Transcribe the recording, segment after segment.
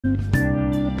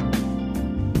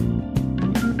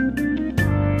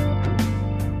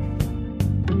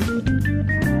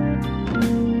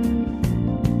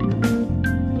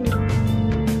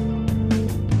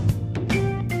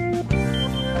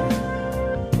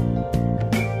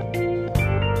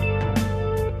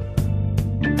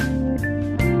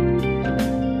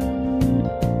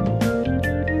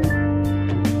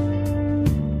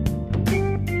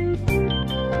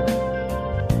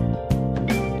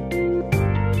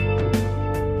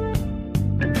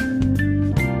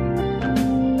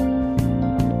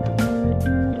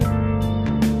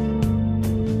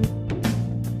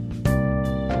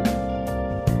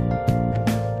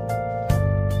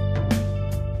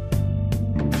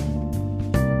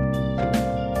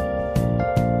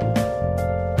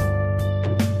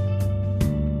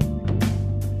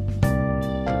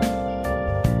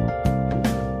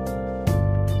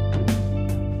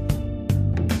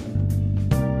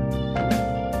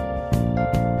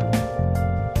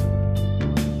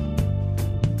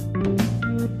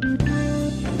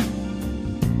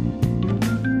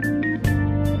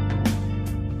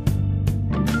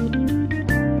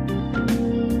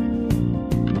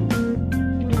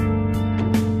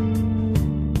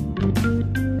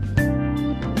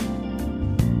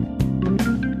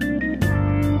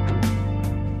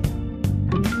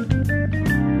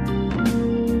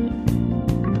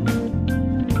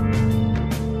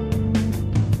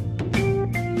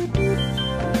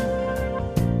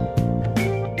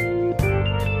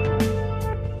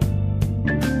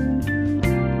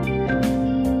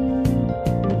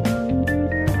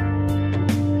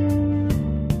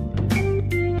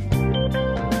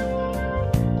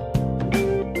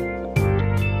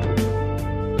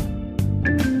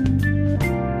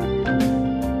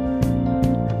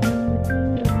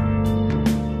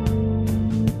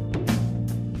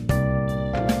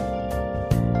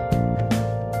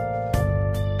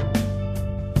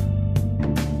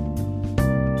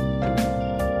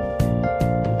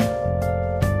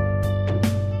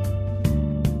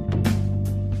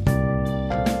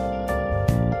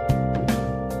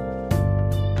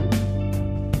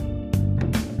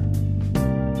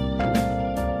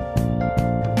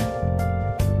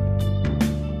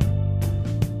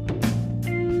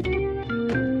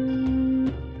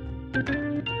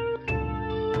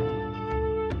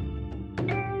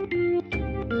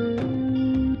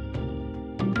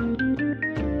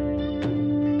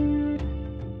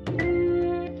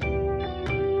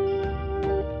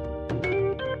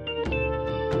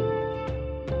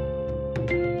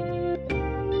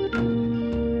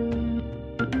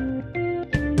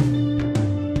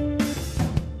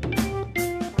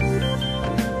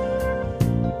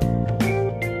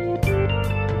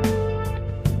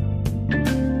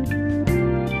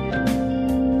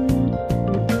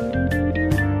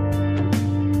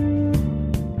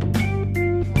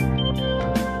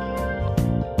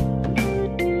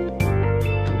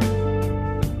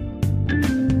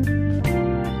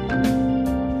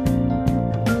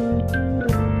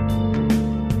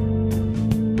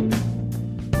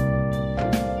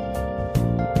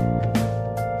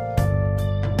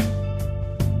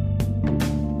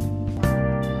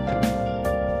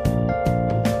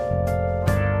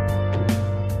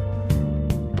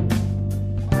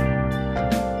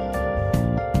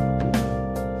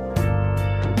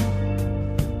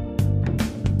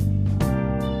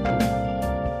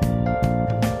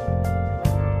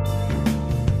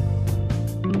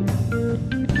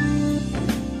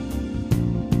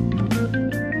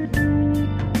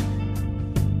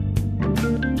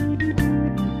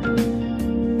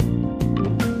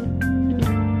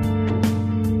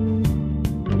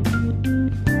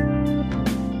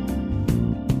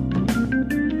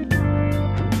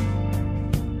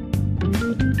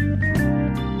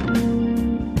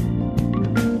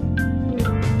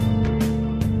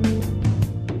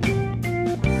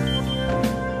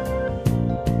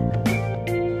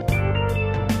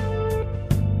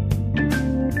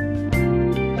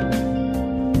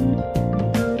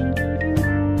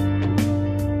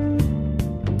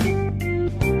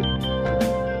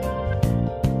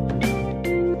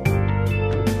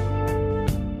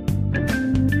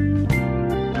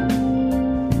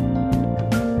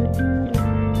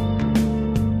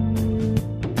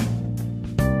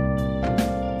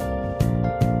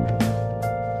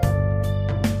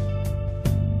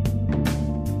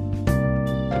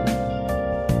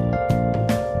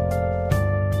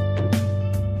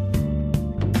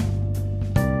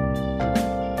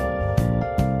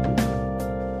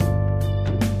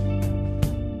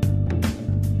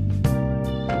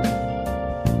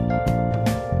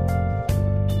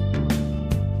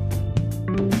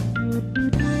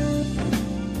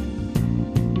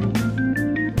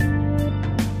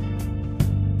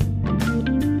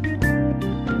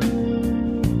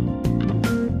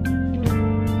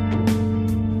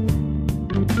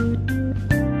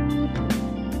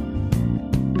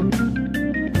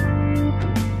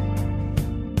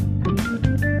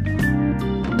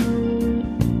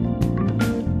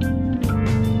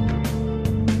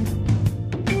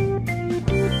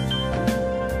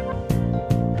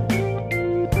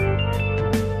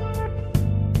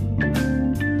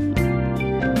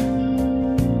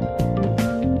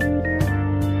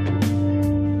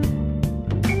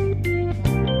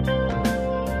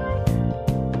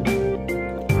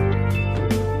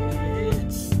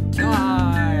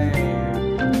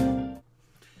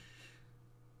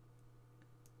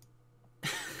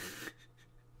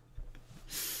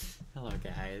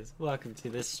guys, welcome to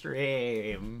the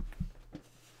stream.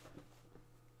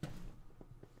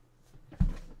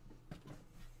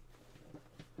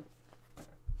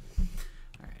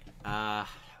 Alright,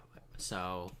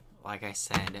 so, like I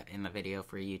said in the video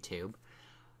for YouTube,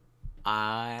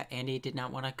 Andy did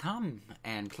not want to come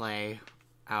and play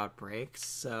Outbreaks,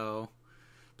 so,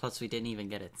 plus we didn't even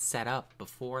get it set up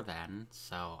before then,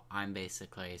 so I'm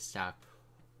basically stuck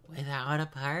without a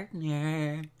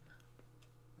partner.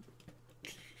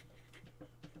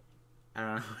 I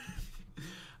don't know.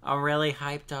 I'm really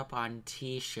hyped up on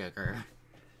tea sugar.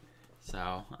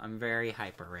 So, I'm very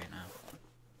hyper right now.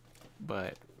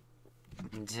 But,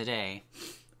 today,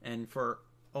 and for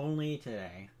only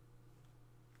today,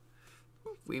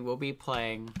 we will be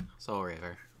playing Soul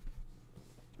Reaver.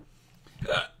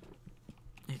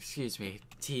 Excuse me,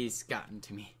 tea's gotten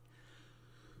to me.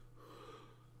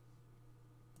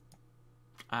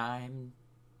 I'm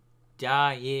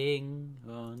dying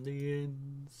on the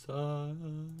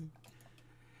inside,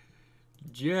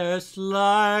 just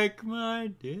like my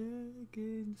dick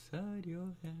inside your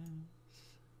ass.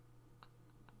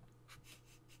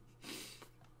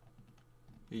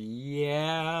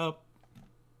 Yep.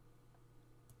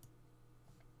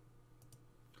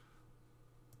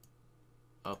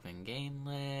 Open game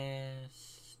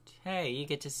list. Hey, you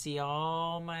get to see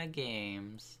all my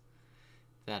games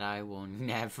that I will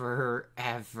never,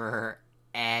 ever,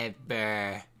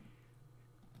 ever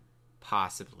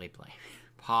possibly play.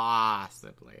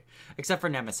 Possibly. Except for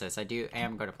Nemesis. I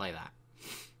am going to play that.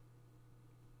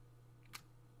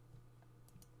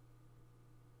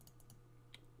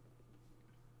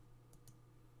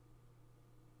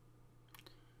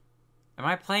 Am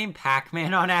I playing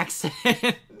Pac-Man on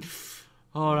accident?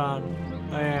 Hold on.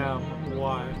 I am.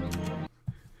 Why?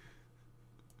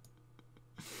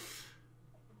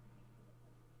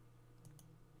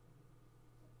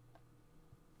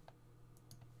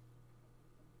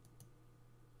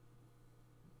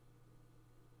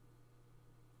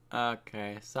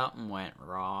 Okay, something went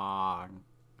wrong.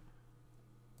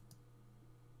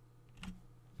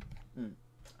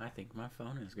 I think my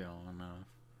phone is going off.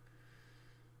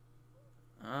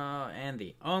 Oh, and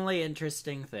the only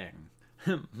interesting thing.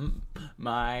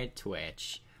 My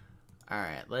Twitch.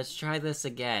 Alright, let's try this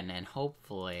again, and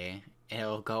hopefully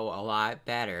it'll go a lot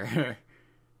better.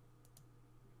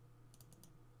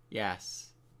 Yes.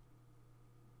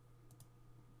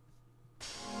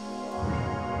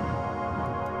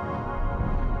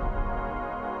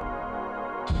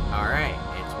 Alright,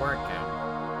 it's working.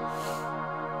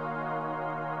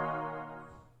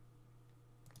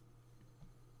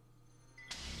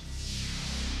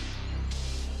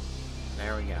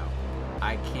 There we go.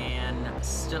 I can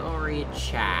still read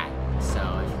chat, so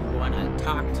if you want to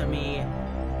talk to me,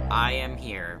 I am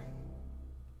here.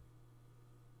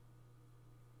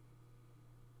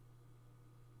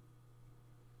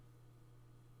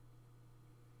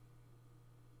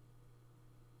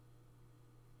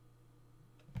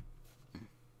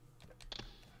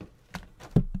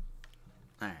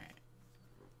 Alright.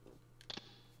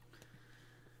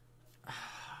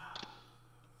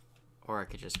 Or I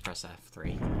could just press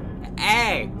F3.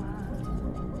 Hey!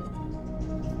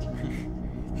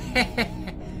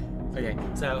 Okay,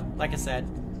 so, like I said,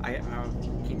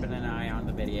 I'm keeping an eye on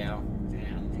the video,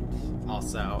 and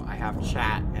also, I have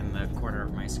chat in the corner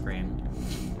of my screen.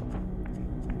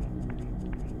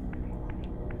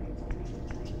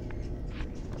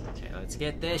 Okay, let's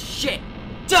get this shit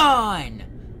done!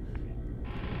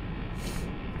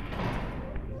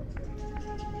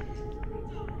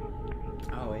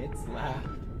 Oh, it's loud.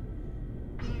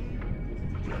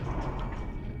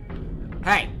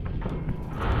 Hey!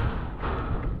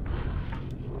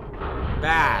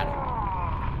 Bad.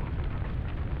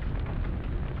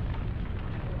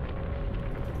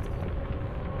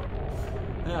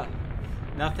 Ugh.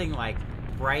 Nothing like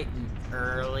bright and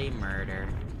early murder.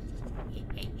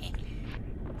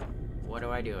 What do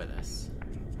I do with this?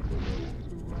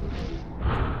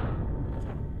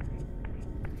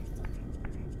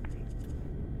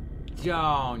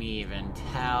 Don't even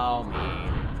tell me.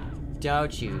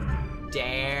 Don't you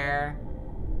dare.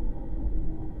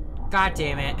 God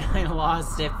damn it, I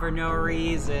lost it for no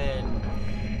reason.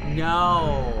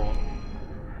 No.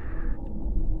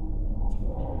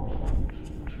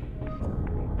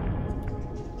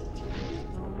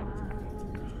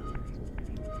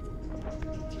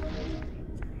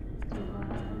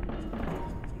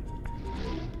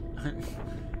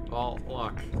 Well,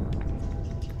 look.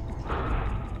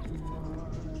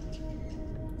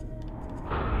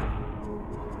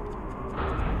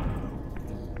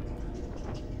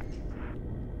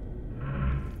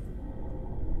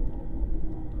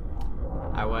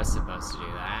 was supposed to do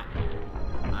that.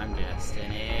 I'm just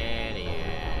an idiot.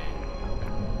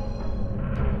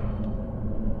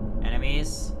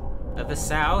 Enemies of the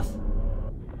south?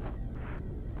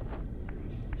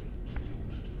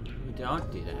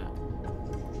 Don't do that.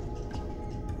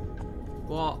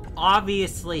 Well,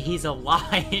 obviously he's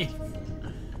alive.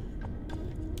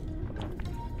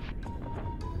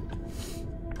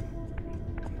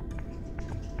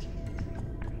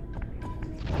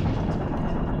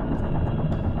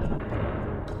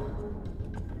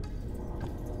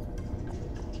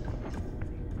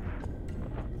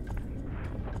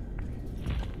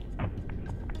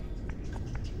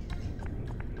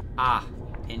 Ah,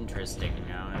 interesting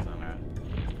now, isn't it?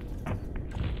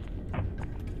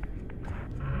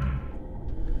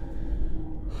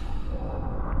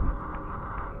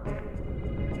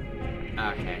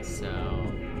 Okay, so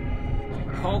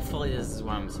hopefully this is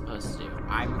what I'm supposed to do.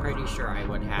 I'm pretty sure I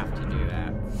would have to do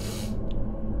that.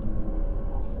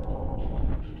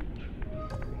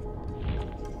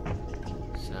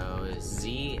 So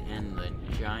Z and the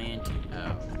giant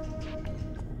O.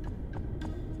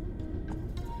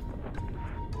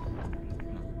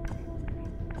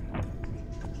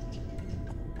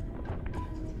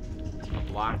 A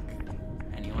block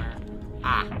anywhere?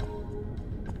 Ah!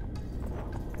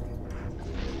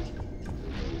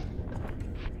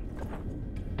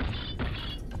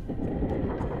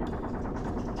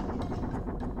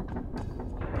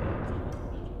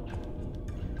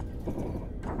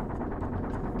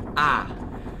 Ah!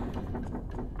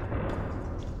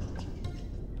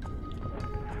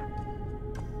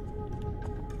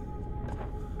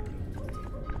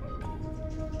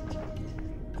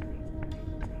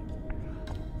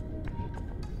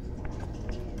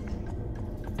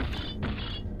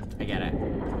 I get it.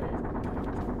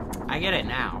 I get it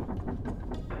now.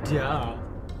 Duh.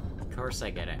 Of course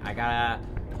I get it. I gotta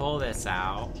pull this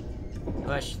out,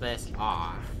 push this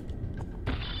off.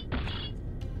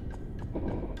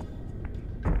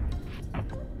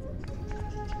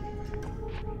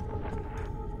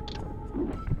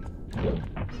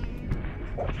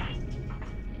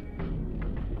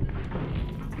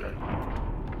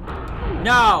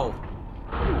 No!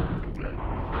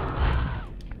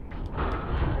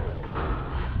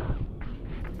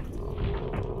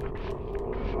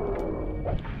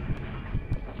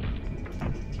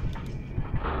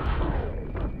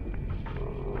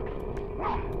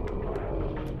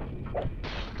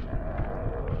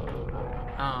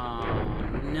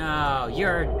 Oh, no,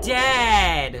 you're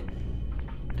dead!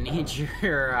 I need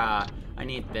your, I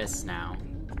need this now.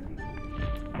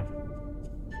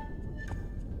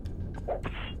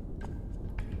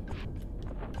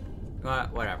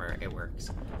 But whatever, it works.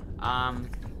 Alright.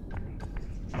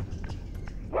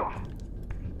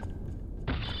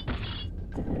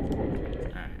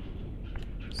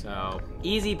 So,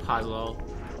 easy puzzle.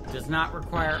 Does not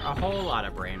require a whole lot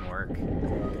of brain work.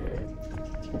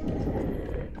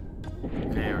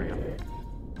 There we go.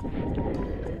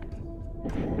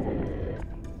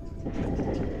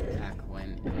 Back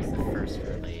when it was the first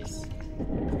release.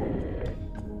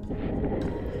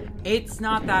 It's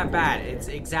not that bad. It's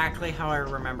exactly how I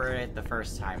remembered it the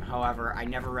first time. However, I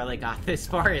never really got this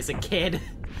far as a kid.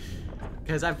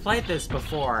 Because I've played this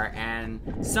before, and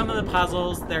some of the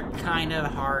puzzles, they're kind of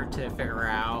hard to figure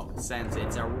out since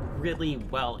it's a really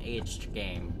well-aged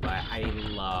game. But I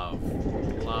love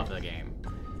the game.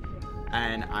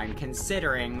 And I'm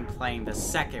considering playing the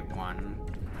second one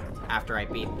after I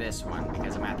beat this one,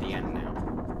 because I'm at the end now.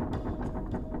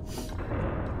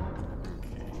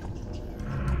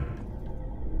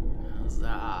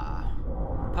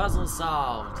 Puzzle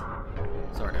solved.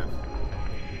 Sort of.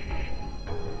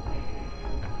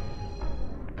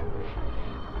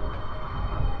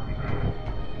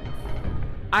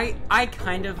 I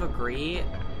kind of agree.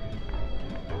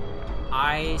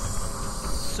 I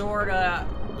sorta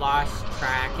lost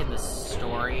track in the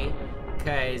story,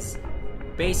 because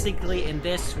basically in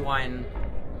this one,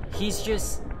 he's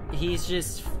just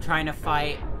trying to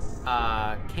fight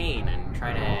Cain and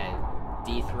try to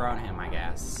dethrone him, I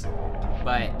guess.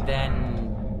 But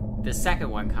then the second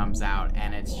one comes out,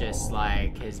 and it's just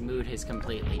like his mood has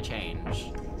completely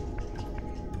changed.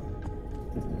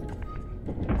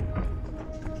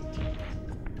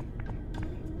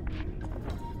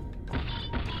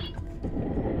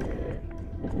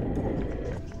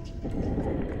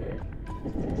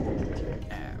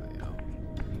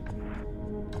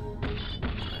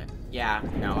 Yeah,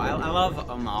 no, I love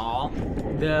them all.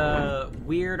 The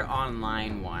weird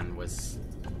online one was...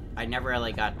 I never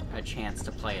really got a chance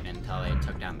to play it until they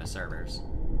took down the servers.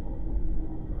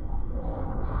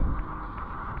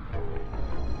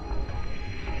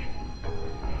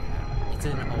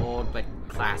 It's an old but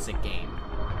classic game.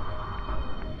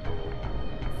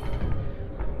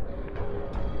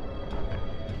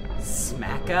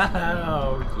 Smacka?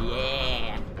 Oh,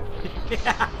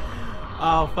 yeah.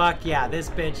 Oh, fuck yeah,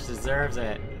 this bitch deserves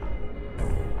it.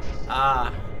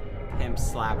 Him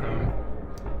slap him.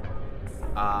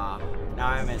 Now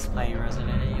I miss playing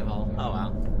Resident Evil. Oh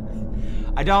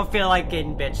well. I don't feel like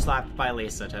getting bitch slapped by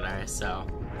Lisa today, so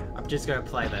I'm just gonna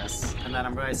play this. And then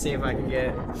I'm gonna see if I can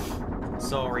get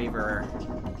Soul Reaver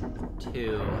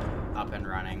 2 up and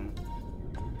running.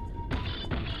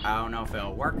 I don't know if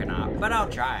it'll work or not, but I'll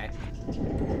try.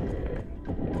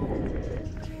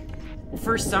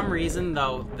 For some reason,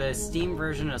 though, the Steam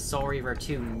version of Soul Reaver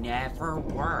 2 never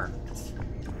worked.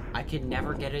 I could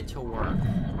never get it to work.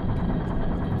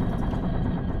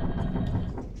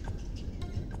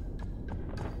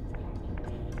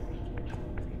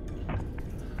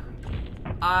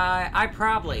 I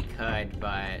probably could,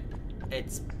 but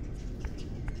it's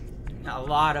a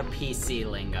lot of PC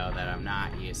lingo that I'm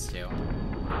not used to.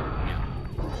 No.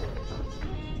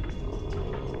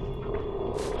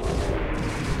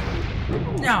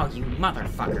 No, you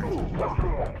motherfucker.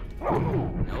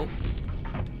 Nope.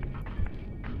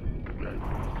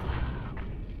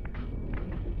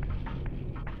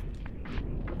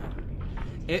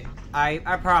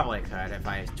 I probably could if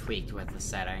I tweaked with the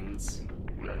settings.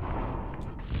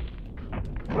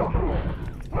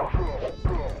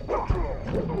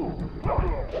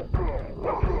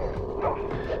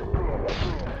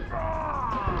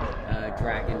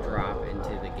 Drag and drop into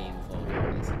the game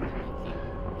folder.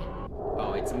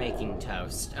 Oh, it's making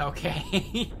toast.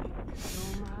 Okay.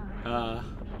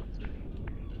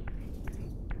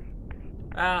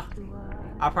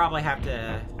 I'll probably have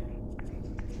to...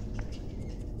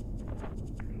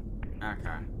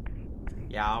 Okay.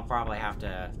 Yeah, I'll probably have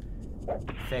to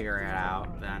figure it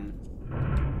out then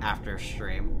after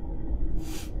stream.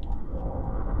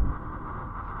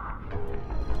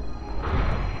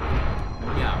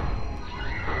 No.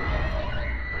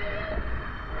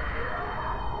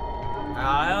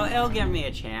 It'll give me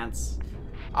a chance.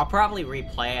 I'll probably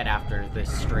replay it after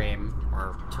this stream,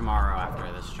 or tomorrow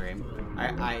after this stream.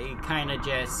 I kind of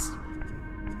just...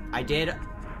 I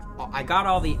got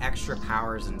all the extra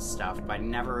powers and stuff, but I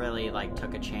never really, like,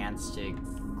 took a chance to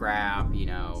grab, you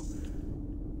know,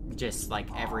 just, like,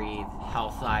 every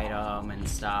health item and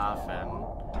stuff,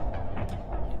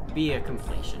 and be a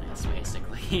completionist,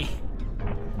 basically.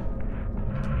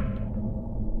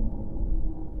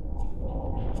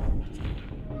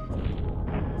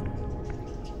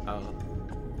 Oh.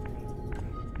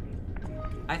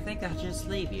 I think I'll just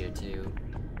leave you to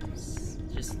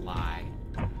just lie.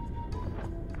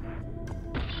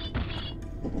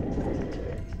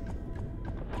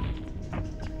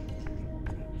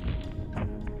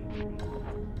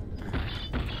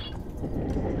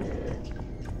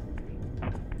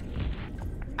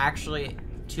 Actually,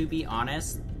 to be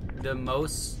honest, the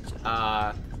most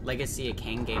Legacy of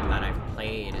Kain game that I've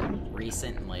played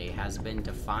recently has been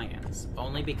Defiance.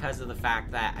 Only because of the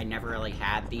fact that I never really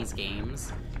had these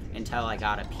games until I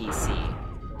got a PC.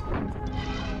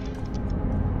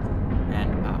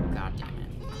 And, oh, god damn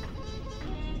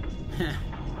it.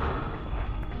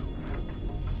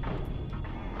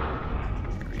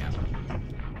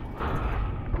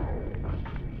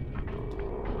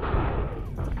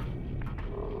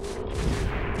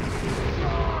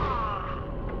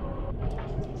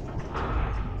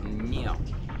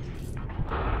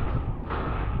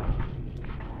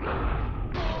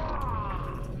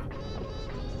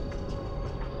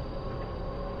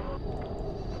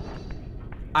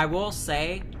 I will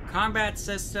say, combat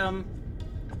system,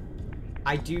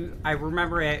 I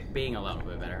remember it being a little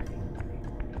bit better.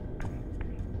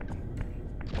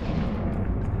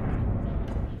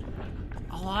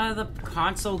 A lot of the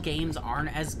console games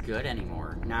aren't as good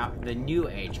anymore. Now, the new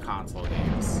age console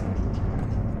games.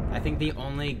 I think the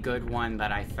only good one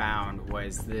that I found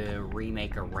was the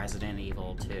remake of Resident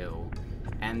Evil 2.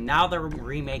 And now they're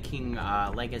remaking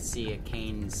Legacy of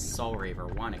Kain's Soul Reaver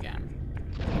 1 again.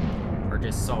 Or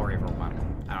just Soul Reaver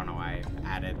 1. I don't know why I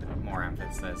added more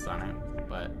emphasis on it,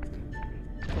 but...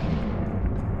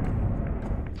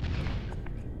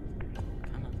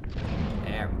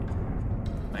 There we go.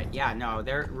 But yeah, no,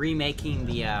 they're remaking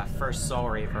the first Soul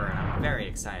Reaver, and I'm very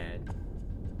excited.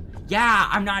 Yeah,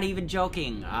 I'm not even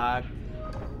joking! I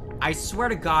swear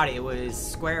to God it was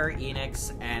Square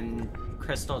Enix and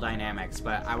Crystal Dynamics,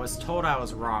 but I was told I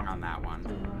was wrong on that one.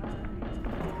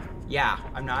 Yeah,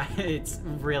 I'm not. It's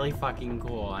really fucking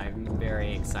cool. I'm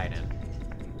very excited.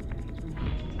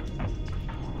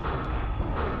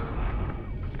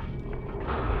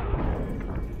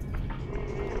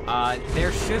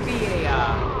 There should be a,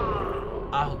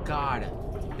 oh god.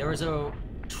 There was a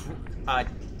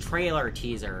trailer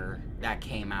teaser that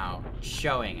came out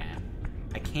showing it.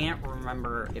 I can't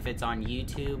remember if it's on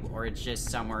YouTube or it's just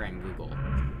somewhere in Google.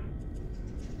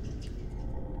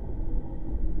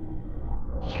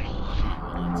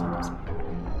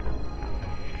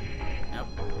 Nope.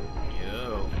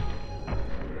 Yo.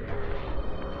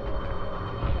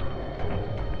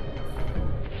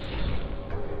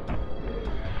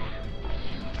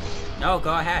 No,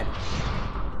 go ahead.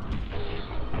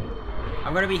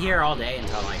 I'm gonna be here all day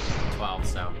until like 12,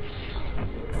 so.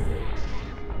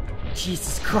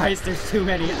 Jesus Christ, there's too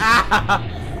many.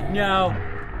 Ah! No.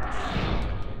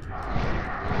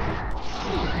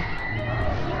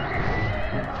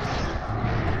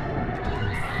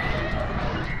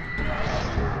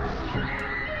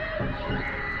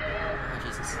 Oh,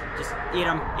 Jesus. Just eat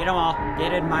them. Eat them all.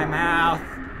 Get in my mouth.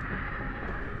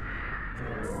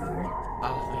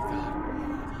 Oh, my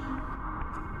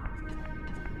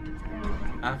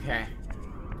God. Okay.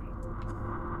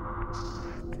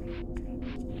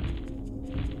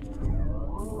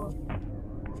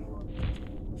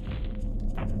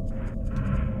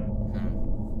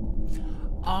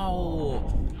 Oh,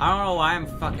 I don't know why I'm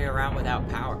fucking around without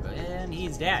power, and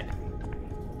he's dead.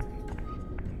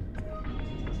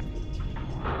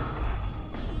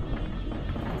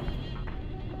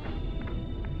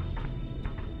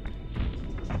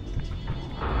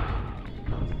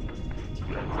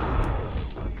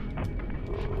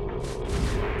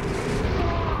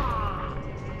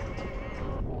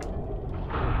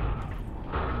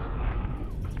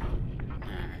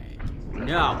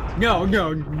 No, no,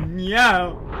 no,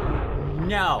 no,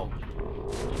 no.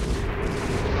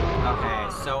 Okay,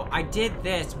 so I did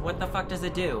this. What the fuck does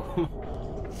it do?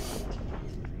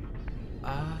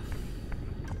 I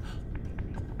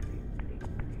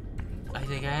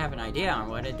think I have an idea on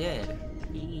what it did.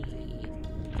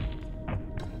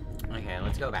 Okay,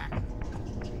 let's go back.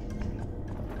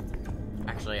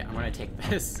 Actually, I'm gonna take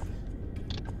this.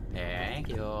 Thank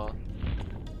you.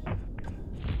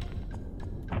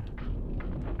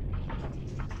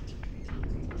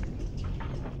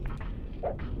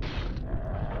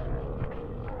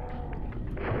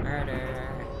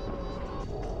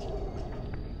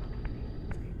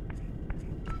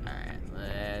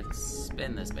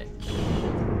 Spin this bitch.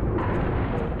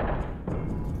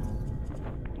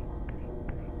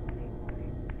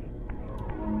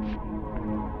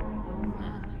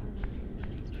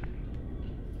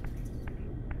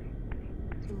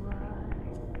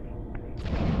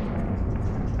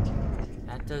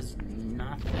 That does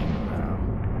nothing, though.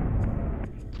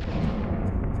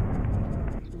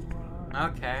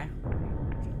 Okay.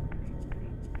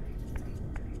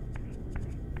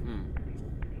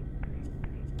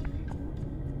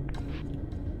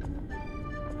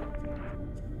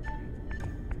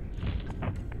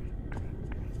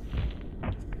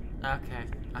 Okay,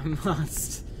 I'm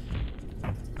lost.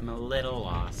 I'm a little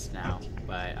lost now,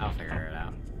 but I'll figure it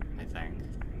out, I think.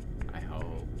 I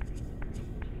hope.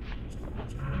 I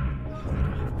don't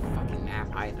have a fucking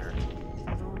map either.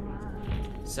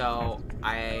 So,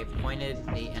 I pointed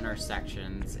the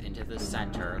intersections into the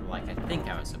center like I think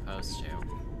I was supposed to.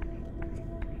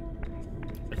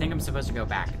 I think I'm supposed to go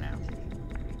back now.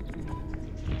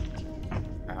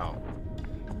 Oh.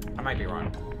 I might be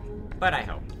wrong, but I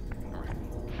hope.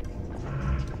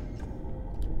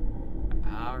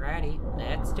 Alrighty,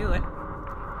 let's do it.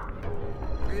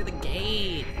 Through the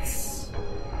gates.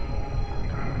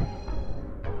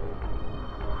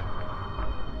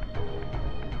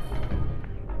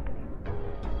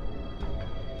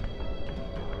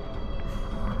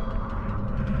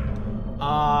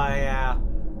 Oh, yeah.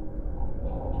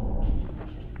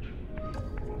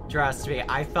 Trust me,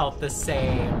 I felt the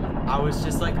same. I was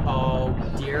just like, oh,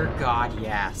 dear God,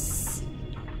 yes.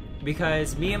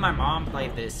 Because me and my mom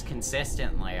played this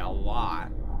consistently a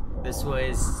lot. This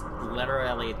was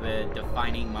literally the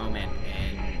defining moment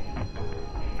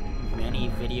in many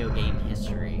video game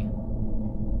history.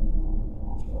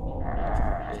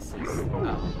 This is...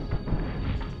 oh.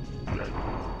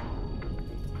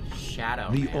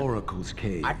 Shadow The Man. Oracle's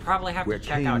Cave, I'd probably have to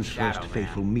check out Kane's Shadow first Man.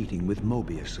 fateful meeting with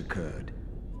Mobius occurred.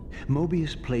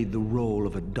 Mobius played the role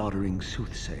of a doddering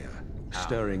soothsayer,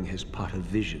 stirring his pot of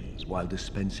visions while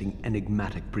dispensing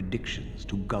enigmatic predictions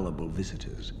to gullible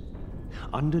visitors.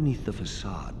 Underneath the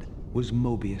facade was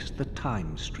Mobius the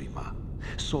Time Streamer,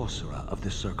 sorcerer of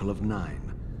the Circle of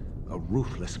Nine, a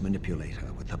ruthless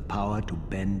manipulator with the power to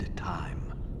bend time.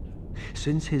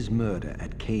 Since his murder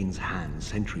at Kane's hands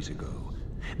centuries ago,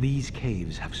 these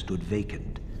caves have stood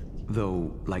vacant,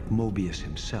 though, like Mobius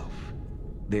himself,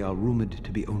 they are rumored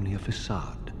to be only a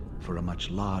facade for a much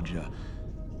larger,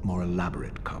 more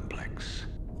elaborate complex.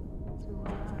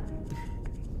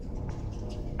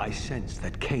 I sensed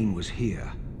that Kane was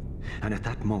here, and at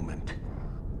that moment,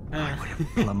 I would have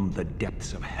plumbed the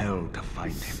depths of hell to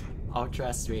find him. Oh,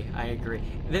 trust me, I agree.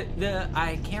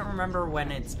 I can't remember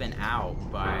when it's been out,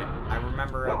 but I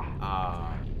remember it,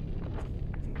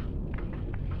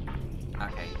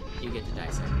 okay, you get to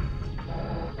dice it.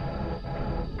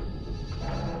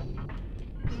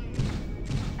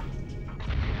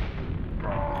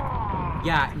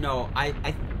 Yeah, no,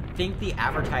 I think the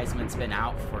advertisement's been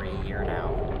out for a year now.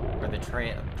 Or the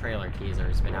trailer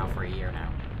teaser's been out for a year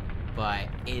now. But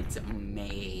it's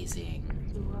amazing.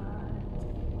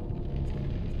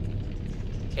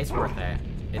 It's worth it.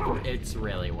 It's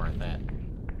really worth it.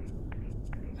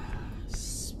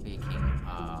 Speaking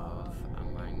of,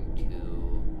 I'm going to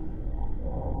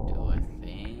do a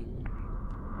thing.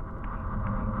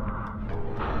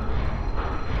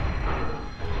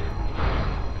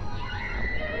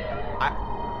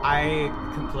 I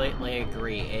completely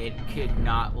agree. It could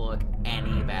not look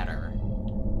any better.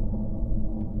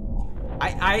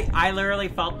 I literally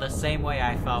felt the same way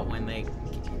I felt when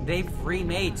they've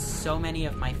remade so many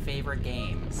of my favorite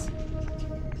games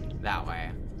that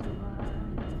way.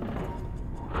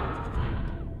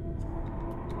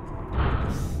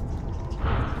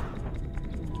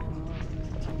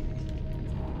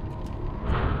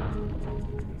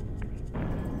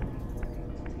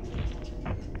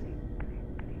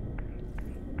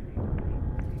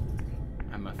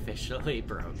 I'm officially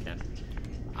broken.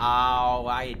 Oh,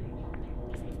 I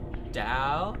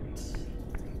doubt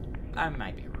I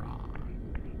might be wrong.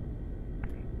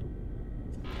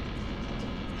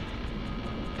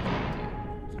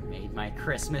 Made my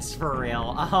Christmas for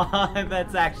real. Oh,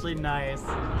 that's actually nice.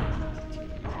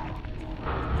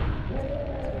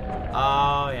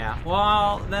 Oh, yeah.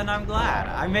 Well, then I'm glad.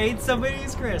 I made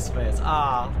somebody's Christmas.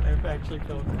 Ah, I actually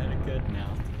feel kind of good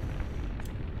now.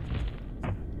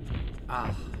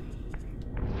 Ah.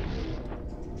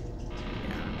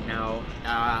 No,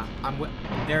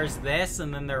 there's this,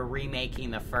 and then they're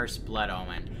remaking the first Blood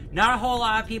Omen. Not a whole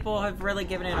lot of people have really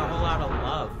given it a whole lot of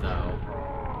love, though.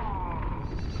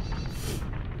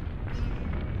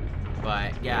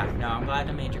 But, yeah, no, I'm glad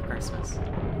I made your Christmas.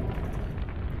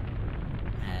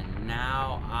 And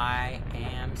now I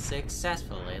am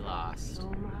successfully lost.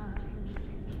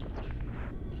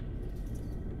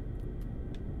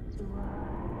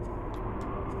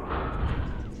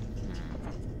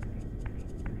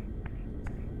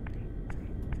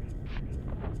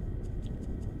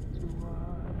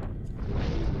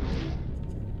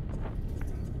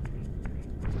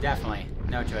 Definitely.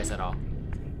 No choice at all.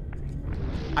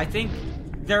 I think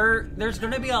there's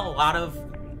gonna be a lot of,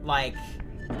 like,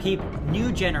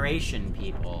 new generation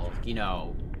people, you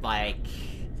know, like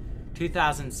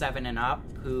 2007 and up,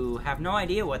 who have no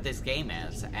idea what this game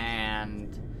is, and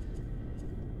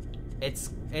it's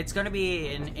gonna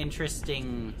be an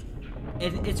interesting...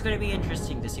 It's gonna be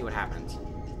interesting to see what happens.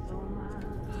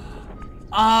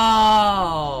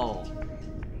 Oh!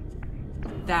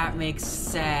 That makes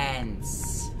sense.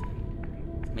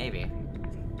 Maybe.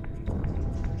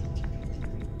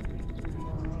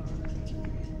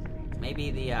 Maybe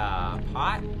the,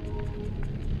 pot?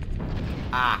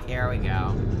 Ah, here we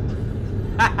go.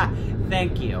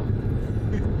 Thank you.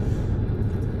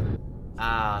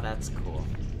 Ah, that's cool.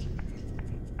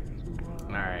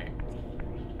 Alright.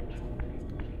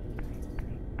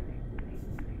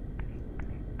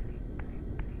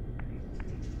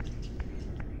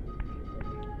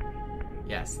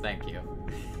 Yes, thank you.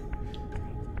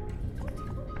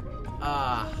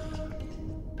 I'm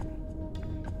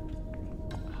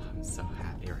so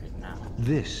happy right now.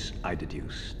 This, I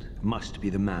deduced, must be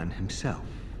the man himself,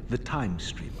 the time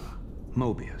streamer,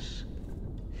 Mobius.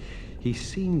 He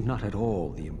seemed not at all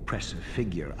the impressive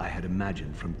figure I had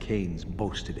imagined from Kane's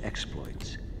boasted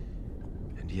exploits.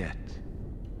 And yet,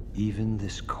 even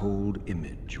this cold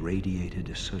image radiated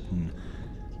a certain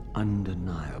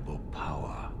undeniable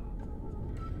power.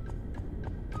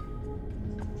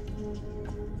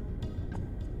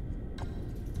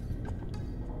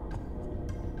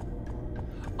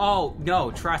 Oh,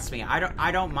 no, trust me,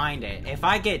 I don't mind it. If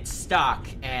I get stuck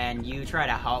and you try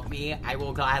to help me, I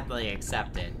will gladly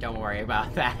accept it. Don't worry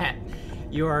about that.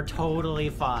 You are totally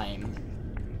fine.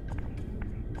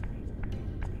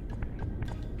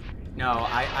 No,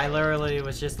 I literally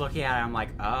was just looking at it, I'm like,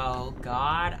 oh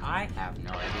god, I have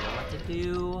no idea what to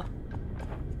do.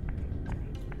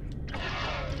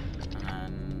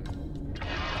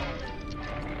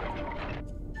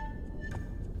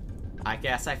 I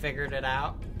guess I figured it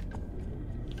out.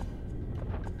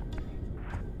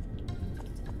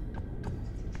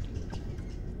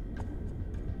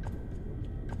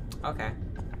 Okay.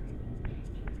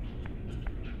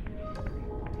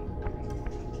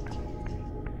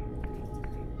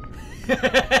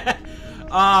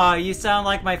 Oh, you sound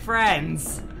like my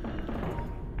friends.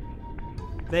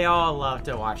 They all love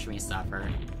to watch me suffer.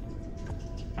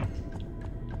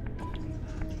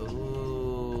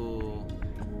 Ooh.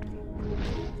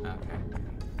 Okay.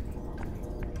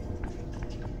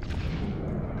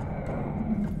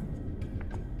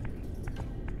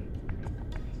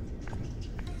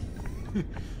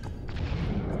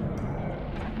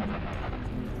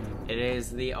 It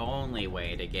is the only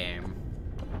way to game.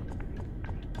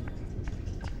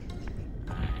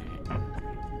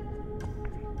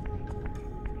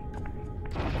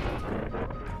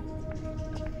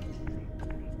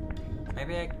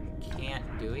 Maybe I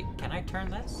can't do it. Can I turn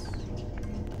this?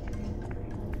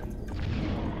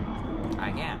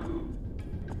 I can.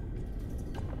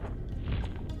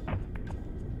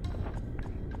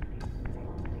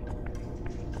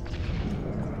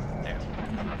 There.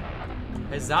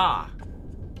 Huzzah!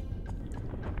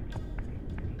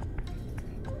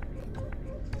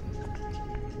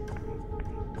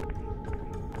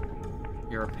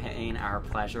 Your pain, our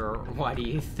pleasure. Why do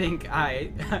you think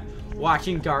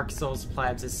watching Dark Souls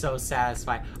plebs is so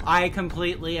satisfying? I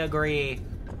completely agree.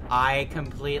 I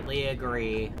completely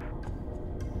agree.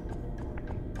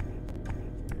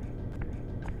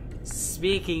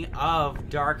 Speaking of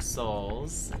Dark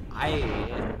Souls,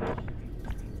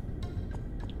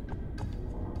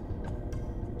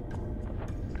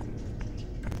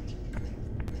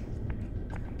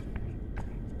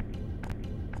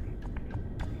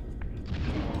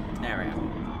 there we go.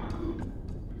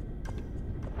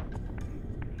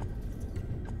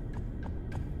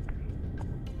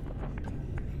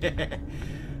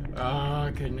 Oh,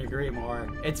 I couldn't agree more.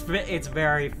 It's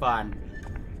very fun.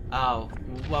 Oh,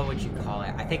 what would you call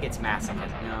it? I think it's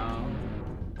masochism. No.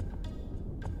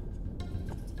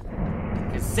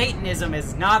 Because Satanism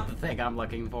is not the thing I'm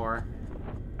looking for.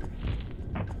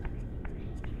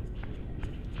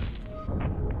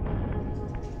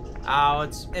 Oh,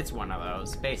 it's one of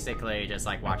those. Basically, just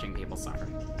like watching people suffer.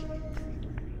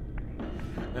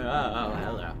 Oh,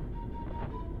 hello.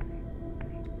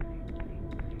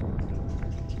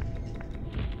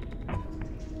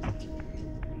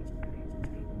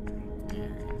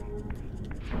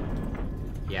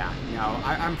 Yeah, no,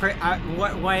 I'm pretty.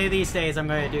 One of these days, I'm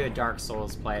going to do a Dark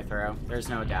Souls playthrough. There's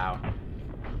no doubt.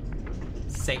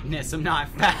 Satanism not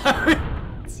found.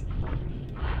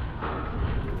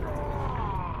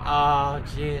 Oh,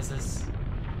 Jesus.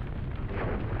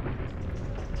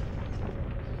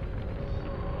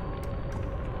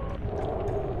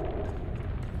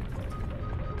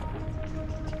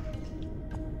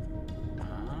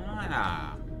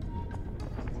 Ah.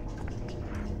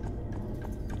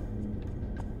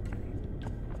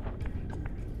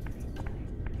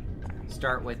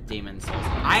 Start with Demon Souls.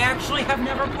 I actually have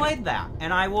never played that,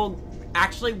 and I will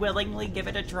actually willingly give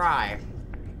it a try.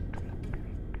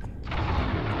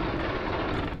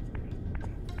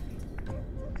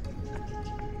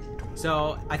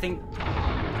 So, I think...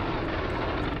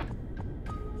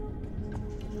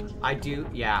 I do,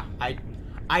 yeah.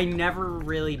 I never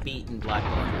really beaten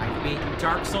Bloodborne. I've beaten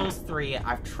Dark Souls 3.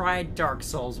 I've tried Dark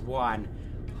Souls 1.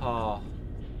 Oh,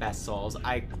 best Souls.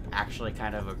 I actually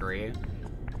kind of agree.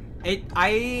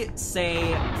 I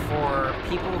say for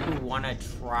people who want to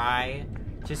try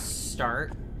to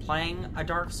start playing a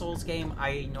Dark Souls game,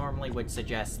 I normally would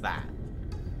suggest that.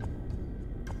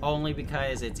 Only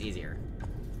because it's easier.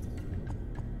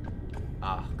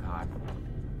 Oh, God.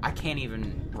 I can't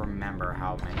even remember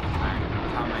how many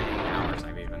hours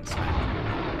I've even spent.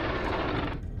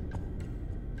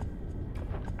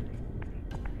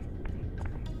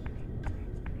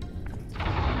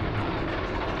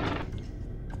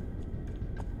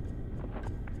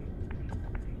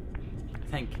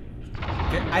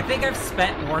 I think I've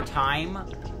spent more time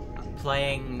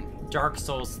playing Dark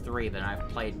Souls 3 than I've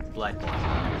played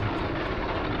Bloodborne.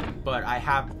 But I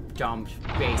have dumped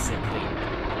basically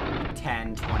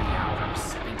 10, 20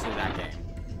 hours into that game.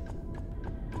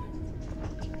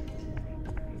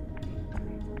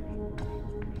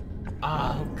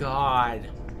 Oh, God.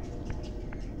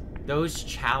 Those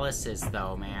chalices,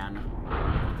 though, man.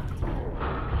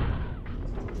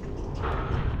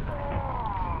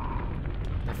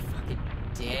 They're fucking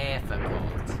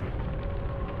difficult.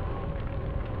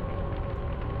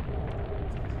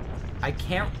 I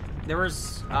can't... There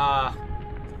was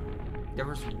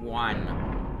one.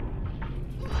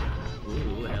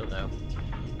 Ooh, hello.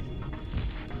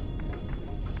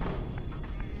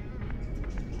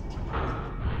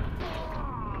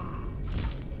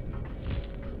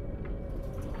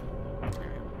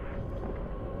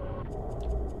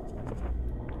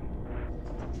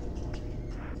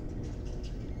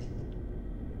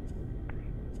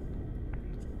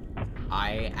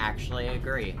 I actually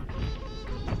agree.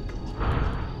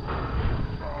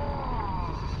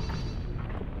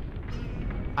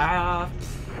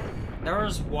 There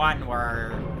was one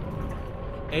where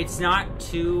it's not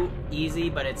too easy,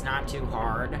 but it's not too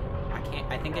hard.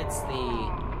 I think it's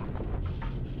the...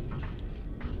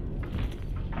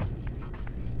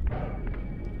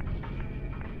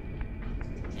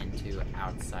 into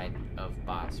outside of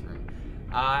boss room.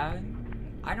 I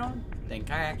don't think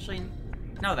I actually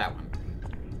know that one.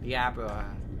 The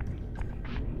abhorrent.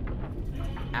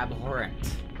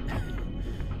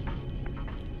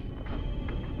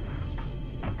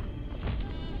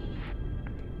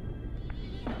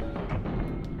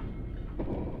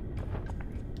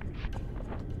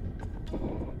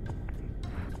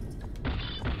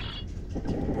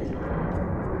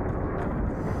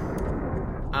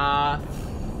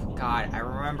 God, I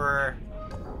remember...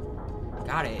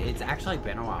 God, it's actually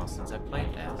been a while since I played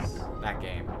that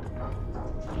game.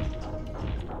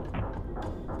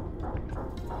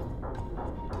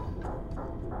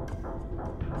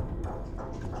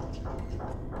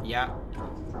 Yep.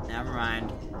 Never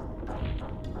mind.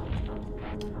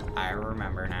 I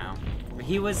remember now.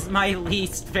 He was my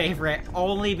least favorite,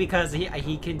 only because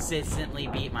he consistently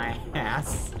beat my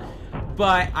ass.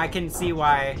 But I can see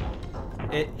why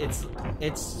it's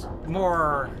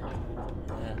more...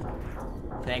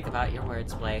 think about your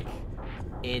words, Blake.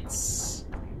 It's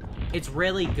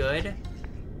really good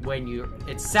when you...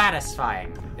 It's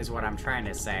satisfying, is what I'm trying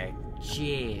to say.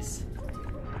 Jeez.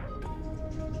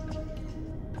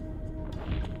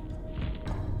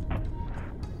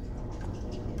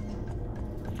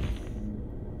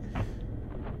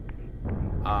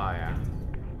 Oh, yeah.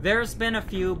 There's been a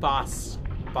few bosses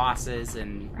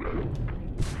and...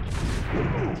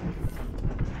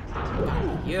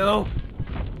 You!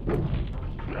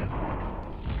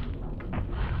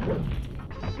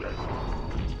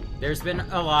 There's been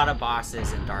a lot of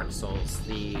bosses in Dark Souls. Oh,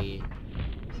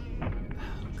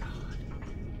 God.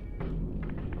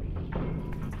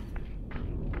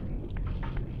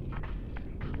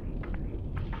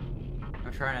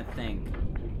 I'm trying to think.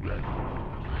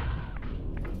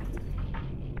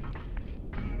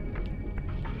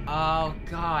 Oh,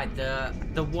 God.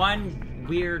 The one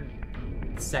weird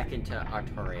second to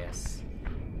Artorias.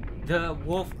 The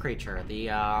wolf creature. The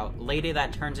lady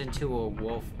that turns into a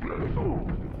wolf.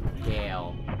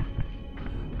 Gale.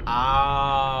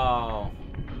 Oh.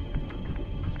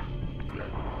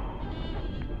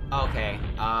 Okay.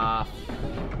 I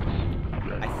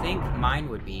think mine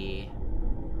would be...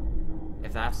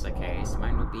 If that's the case,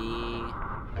 mine would be...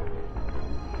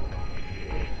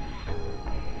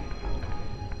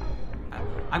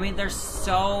 I mean, there's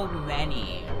so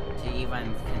many to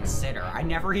even consider. I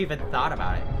never even thought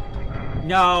about it.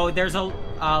 No, there's a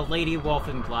lady wolf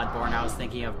in Bloodborne. I was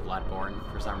thinking of Bloodborne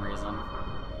for some reason.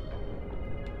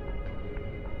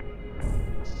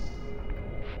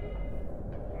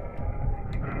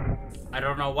 I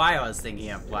don't know why I was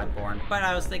thinking of Bloodborne, but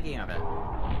I was thinking of it.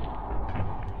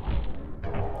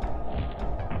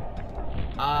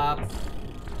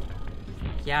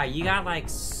 Yeah, you got, like,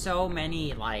 so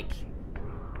many, like,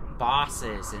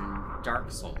 bosses in Dark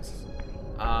Souls.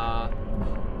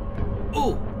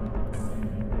 Ooh!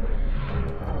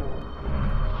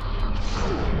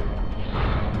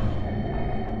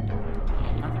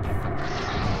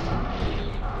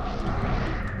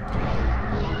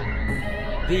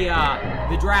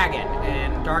 The dragon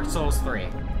in Dark Souls 3.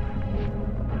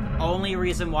 Only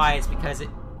reason why is because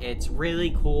it's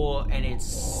really cool and it's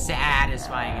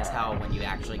satisfying as hell when you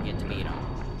actually get to beat him.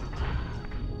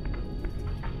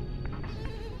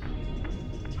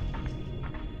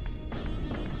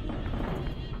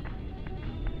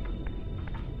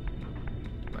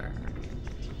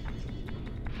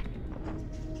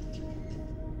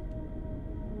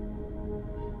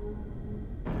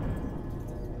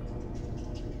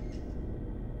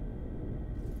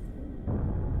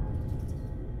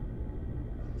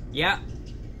 Yep.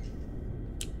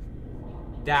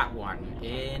 That one,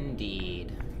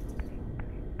 indeed.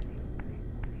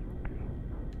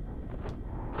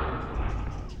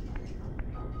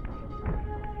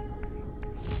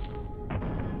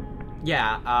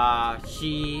 Yeah, I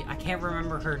can't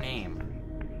remember her name.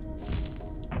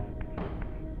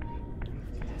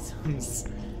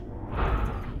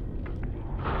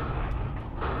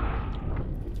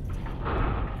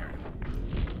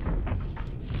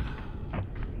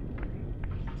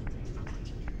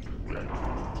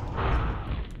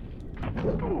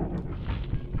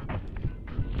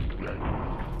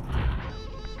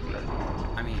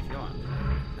 I mean, if you want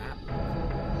that.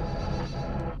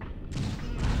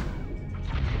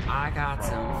 I got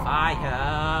some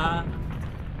fire.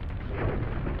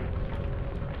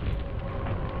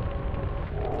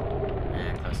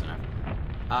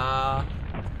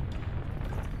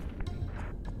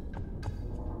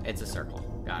 It's a circle.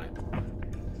 Got it.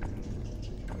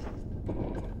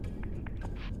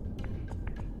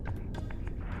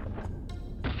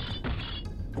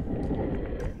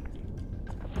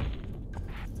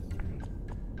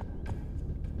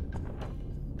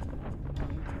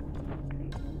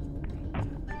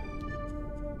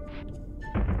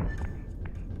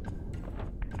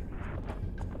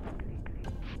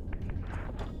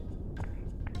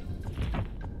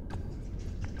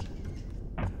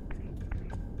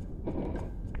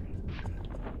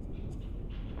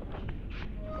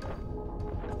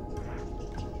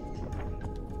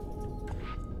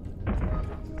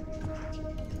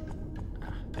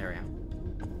 There we go.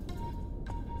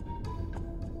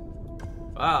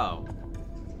 Oh.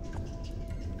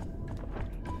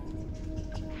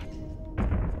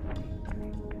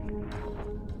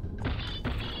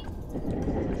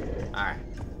 Alright.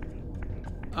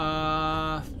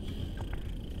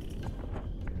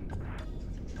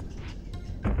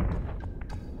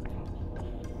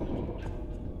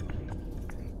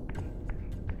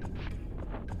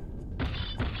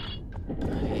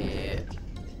 Yeah.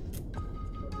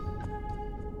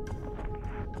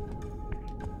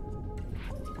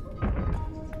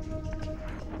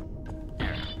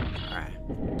 There we go. Alright.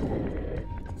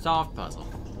 Solved puzzle.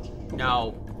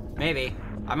 No. Maybe.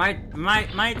 I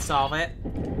might solve it.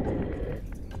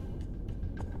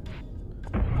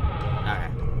 Okay.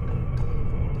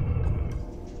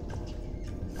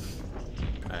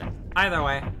 But either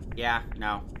way, yeah,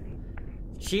 no.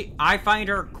 I find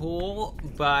her cool,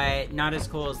 but not as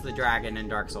cool as the dragon in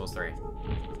Dark Souls 3.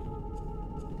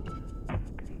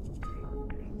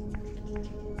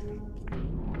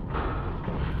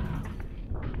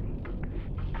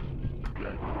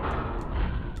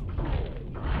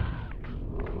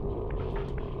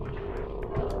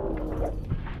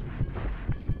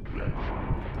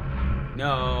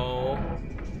 No.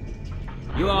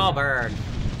 You all burn.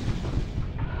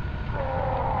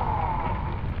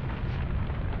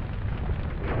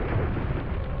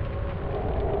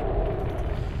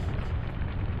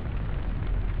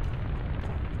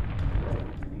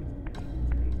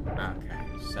 Okay,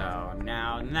 so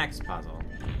now next puzzle.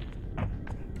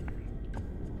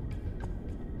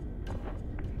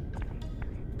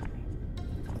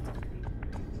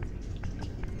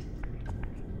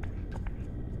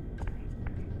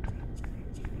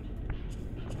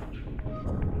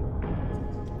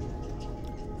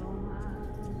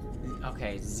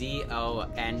 Okay,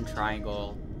 Z-O-N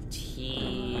triangle,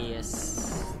 T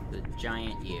is the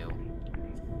giant U.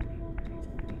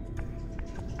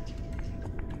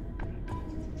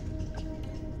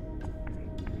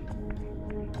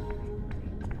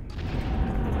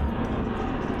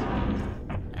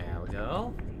 There we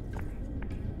go.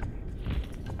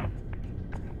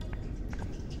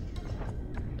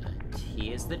 The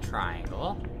T is the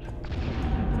triangle.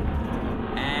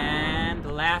 And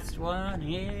the last one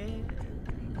is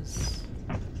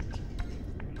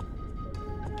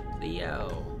the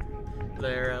O.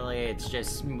 Literally, it's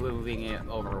just moving it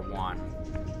over one.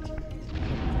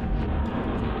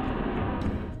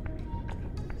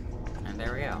 And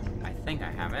there we go. I think I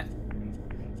have it.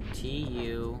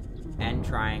 T-U-N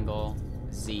triangle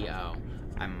Z-O.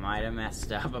 I might have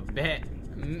messed up a bit.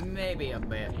 Maybe a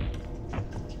bit.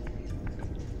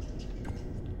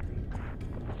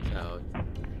 So...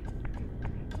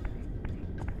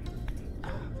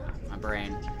 my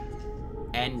brain.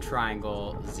 N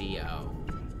triangle Z-O.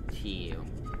 T-U.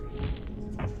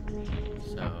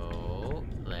 So,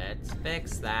 let's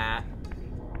fix that.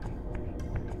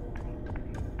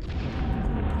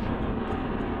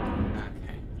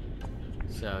 Okay.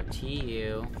 So,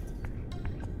 T-U.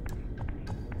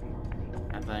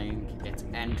 I think it's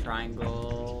N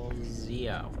triangle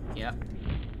Z-O. Yep.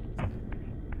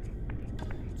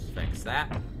 Let's fix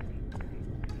that.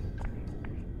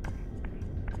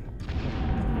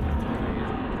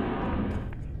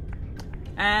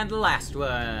 And the last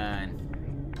one.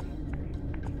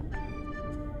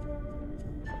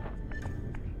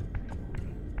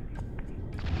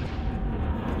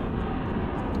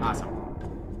 Awesome.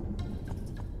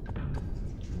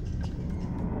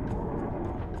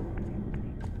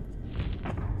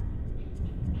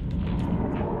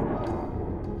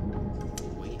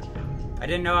 Wait. I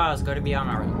didn't know I was going to be on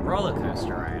a roller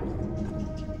coaster ride.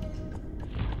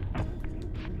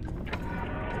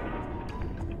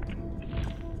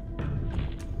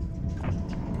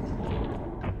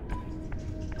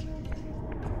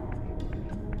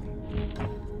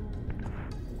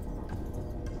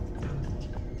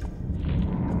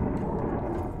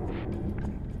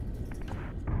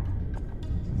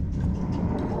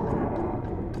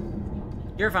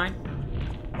 You're fine.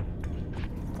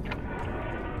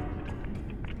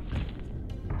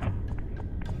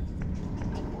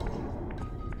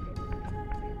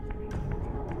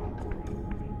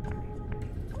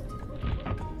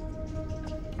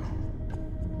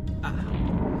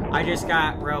 I just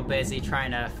got real busy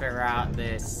trying to figure out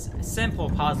this simple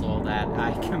puzzle that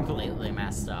I completely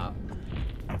messed up.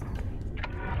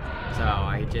 So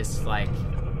I just like...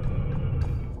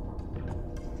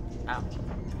 Oh.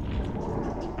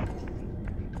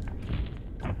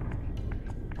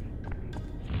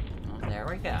 Well, there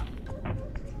we go.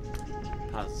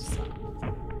 Puzzle solved.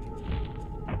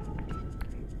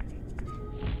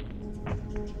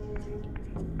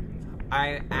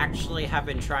 I actually have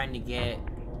been trying to get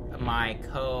my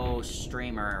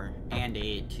co-streamer,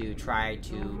 Andy, to try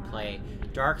to play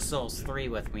Dark Souls 3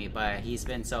 with me, but he's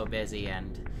been so busy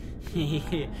and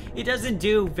he doesn't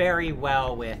do very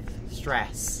well with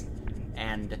stress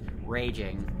and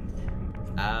raging.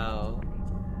 Oh.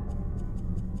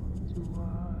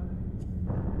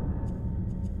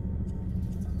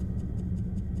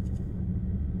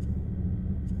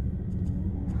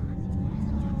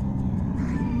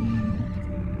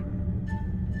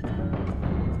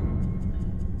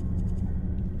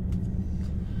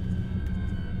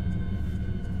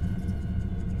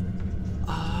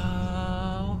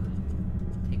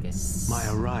 My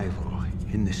arrival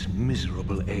in this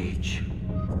miserable age.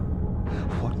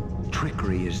 What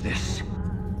trickery is this?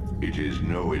 It is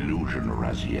no illusion,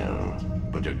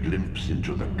 Raziel, but a glimpse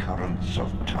into the currents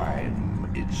of time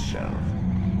itself.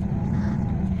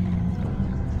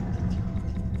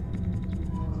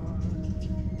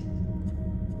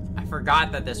 I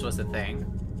forgot that this was a thing.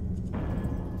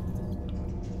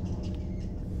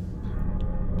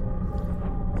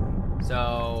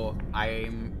 So,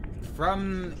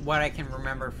 from what I can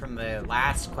remember from the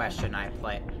last question I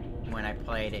played, when I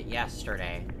played it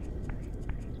yesterday,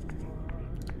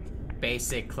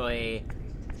 basically,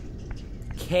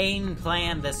 Cain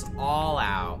planned this all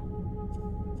out.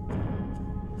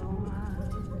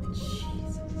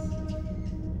 Jesus.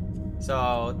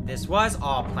 So, this was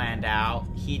all planned out.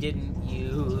 He didn't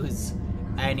use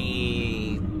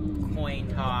any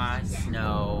coin toss,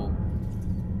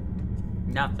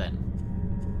 nothing.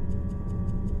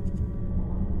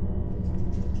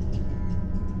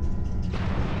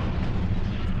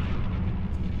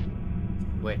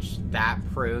 Which, that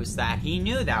proves that he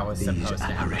knew that was supposed to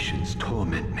happen. These apparitions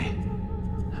torment me.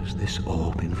 Has this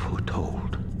all been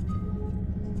foretold?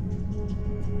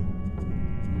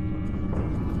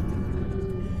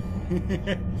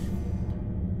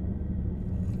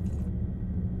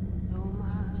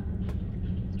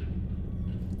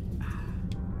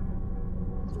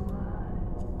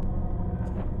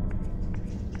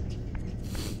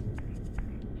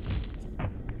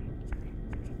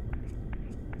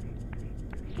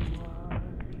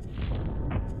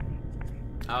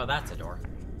 Oh, that's a door.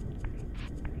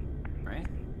 Right?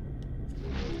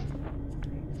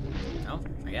 No,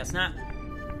 I guess not.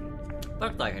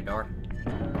 Looked like a door.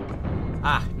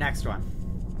 Ah, next one.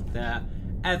 The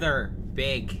other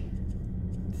big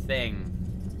thing.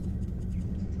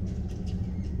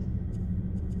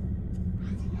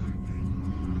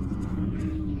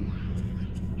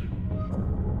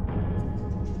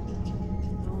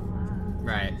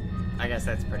 Right. I guess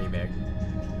that's pretty big.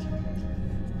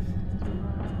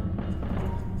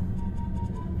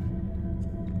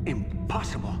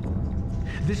 Impossible.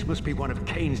 This must be one of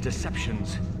Cain's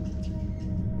deceptions.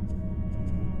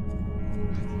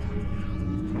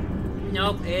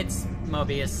 Nope, it's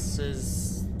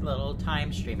Mobius's little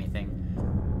time streaming thing.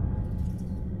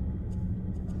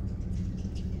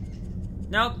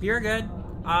 Nope, you're good.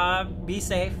 Be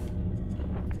safe.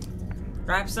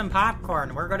 Grab some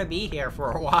popcorn. We're gonna be here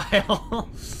for a while.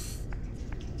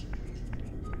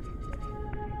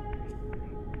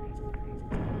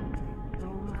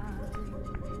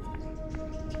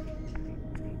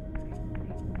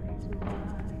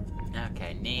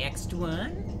 Okay, next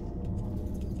one.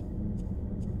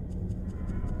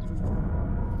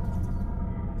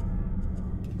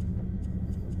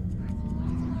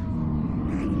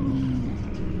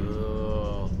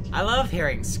 Ooh. I love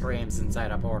hearing screams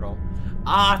inside a portal.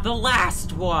 Ah, the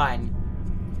last one!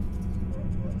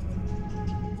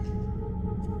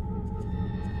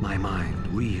 My mind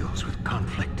reels with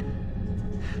conflict.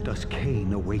 Does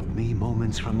Cain await me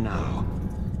moments from now?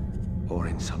 Or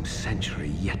in some century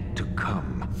yet to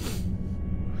come?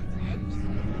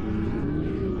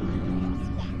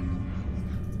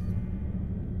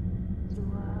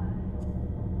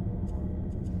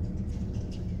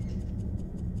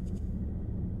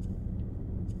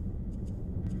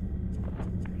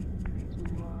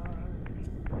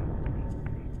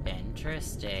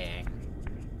 Interesting.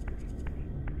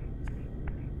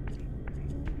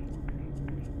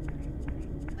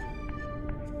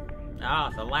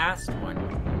 Oh, the last one.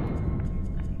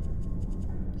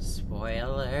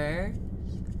 Spoilers.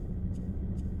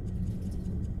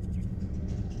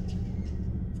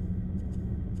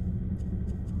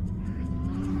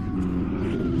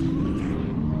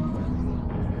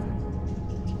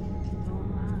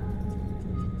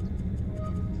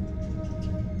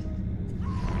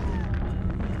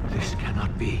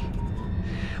 be?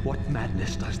 What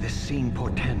madness does this scene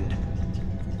portend?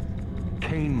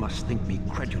 Cain must think me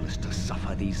credulous to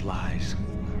suffer these lies.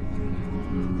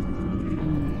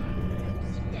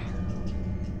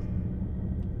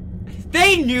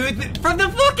 They knew from the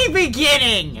fucking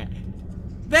beginning!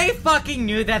 They fucking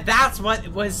knew that that's what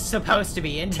was supposed to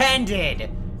be intended!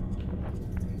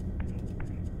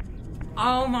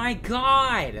 Oh my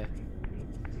god!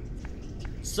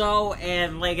 So,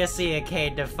 in Legacy of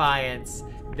Cain Defiance,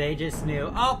 they just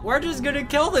knew, oh, we're just gonna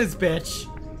kill this bitch!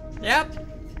 Yep.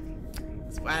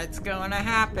 That's what's gonna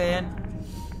happen.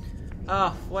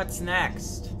 Oh, what's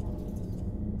next?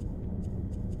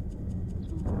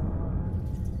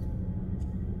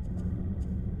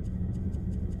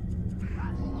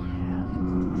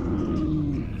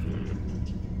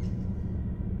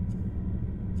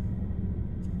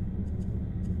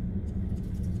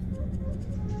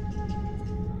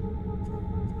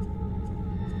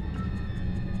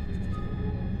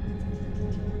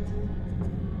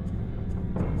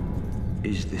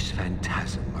 Is this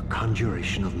phantasm a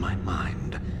conjuration of my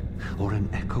mind, or an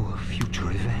echo of future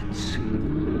events?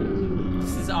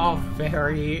 This is all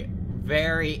very,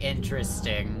 very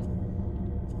interesting.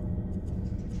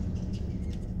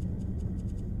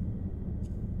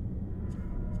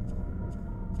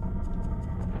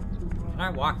 Can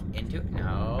I walk into it?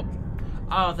 No.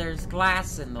 Oh, there's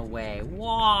glass in the way.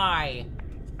 Why?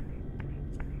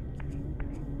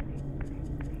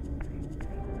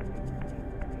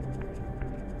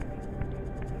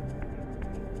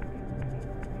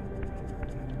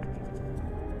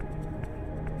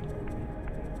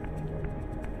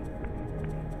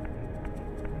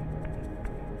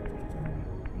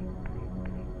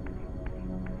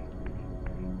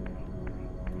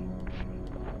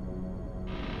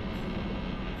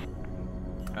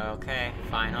 Okay,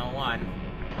 final one.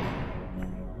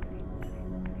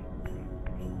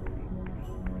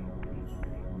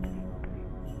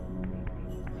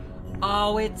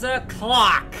 Oh, it's a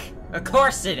clock! Of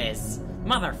course it is!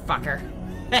 Motherfucker!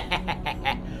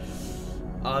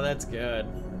 Oh, that's good.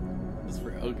 That's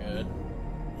real good.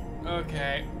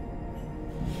 Okay.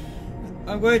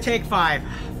 I'm going to take 5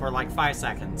 for like 5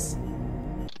 seconds.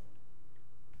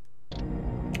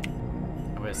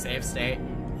 I'm going to save state.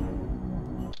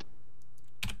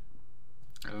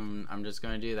 I'm just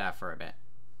going to do that for a bit.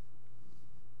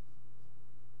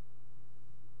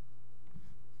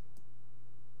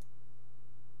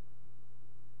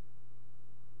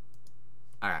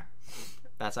 Alright.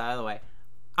 That's out of the way.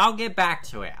 I'll get back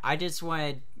to it. I just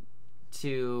wanted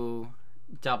to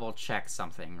double check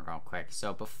something real quick.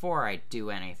 So before I do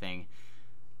anything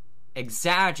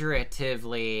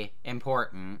exaggeratively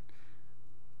important,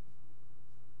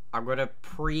 I'm going to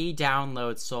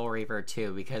pre-download Soul Reaver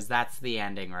 2 because that's the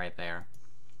ending right there.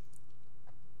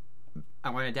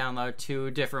 I'm going to download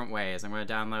 2 different ways. I'm going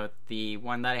to download the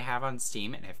one that I have on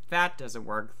Steam, and if that doesn't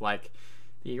work like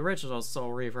the original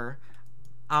Soul Reaver,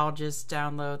 I'll just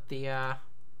download the,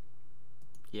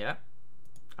 Yep.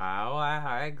 Oh,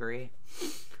 I agree.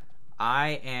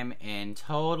 I am in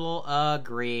total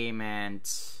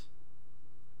agreement.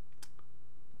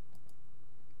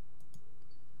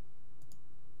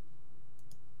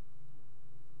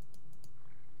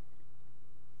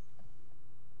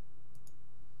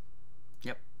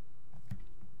 Yep.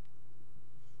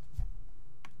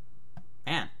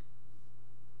 Man.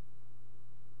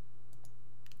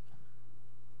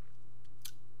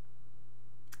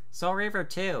 Soul Reaver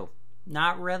 2.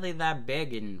 Not really that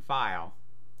big in file.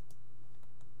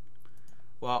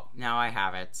 Well, now I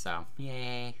have it, so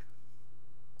yay.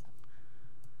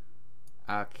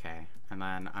 Okay, and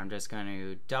then I'm just going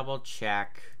to double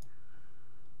check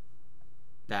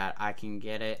that I can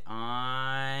get it on.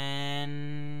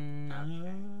 Okay,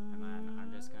 and then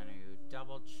I'm just going to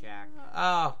double check.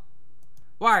 Oh,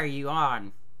 why are you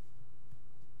on?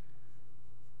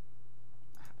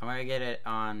 I'm going to get it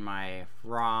on my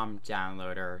ROM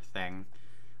downloader thing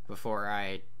before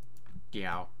I,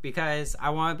 because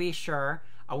I want to be sure.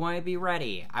 I want to be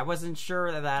ready. I wasn't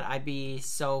sure that I'd be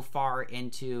so far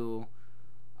into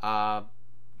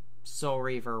Soul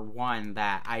Reaver 1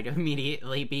 that I'd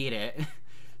immediately beat it.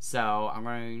 So I'm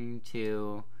going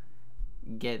to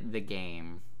get the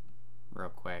game real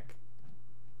quick.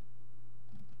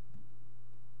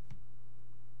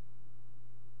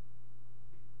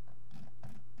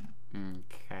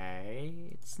 Okay,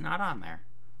 it's not on there.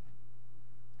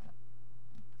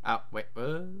 Oh, wait.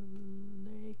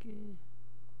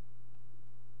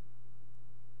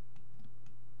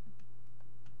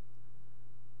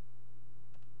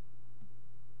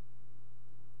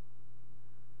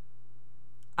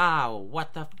 Oh,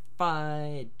 what the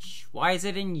Fudge. Why is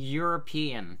it in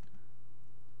European?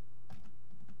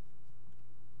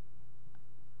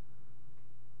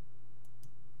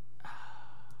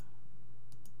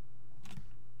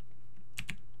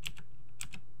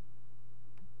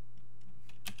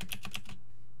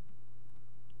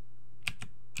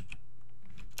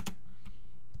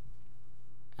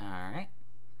 Alright.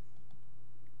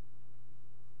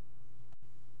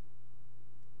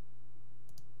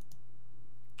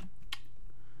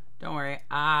 Don't worry,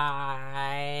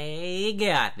 I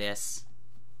got this.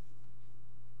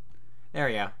 There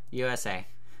we go, USA.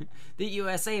 The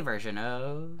USA version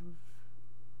of...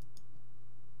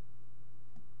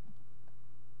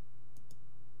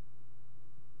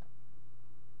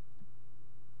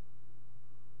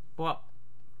 Well,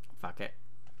 fuck it.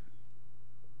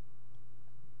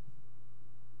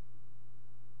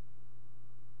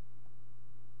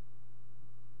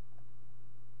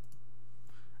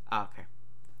 Okay,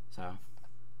 so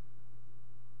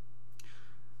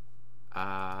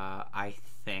I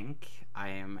think I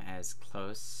am as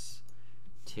close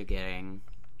to getting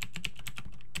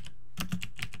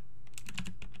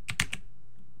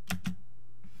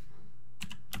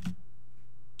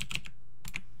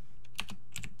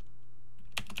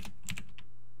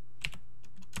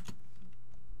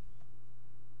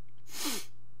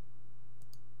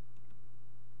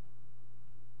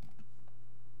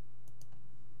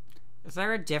Is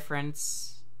there a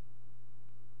difference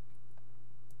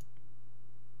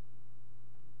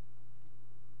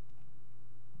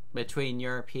between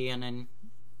European and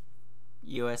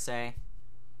USA?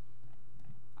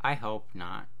 I hope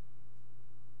not.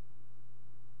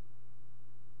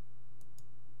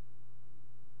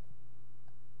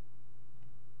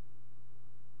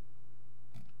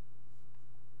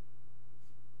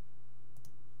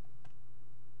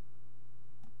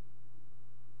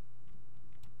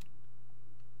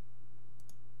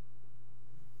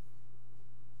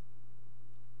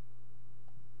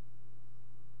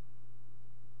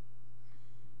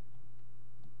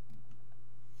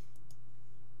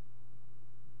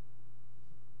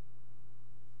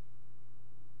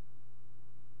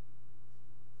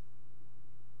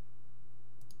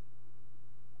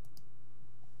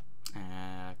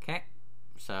 Okay,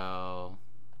 so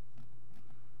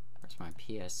where's my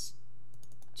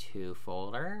PS2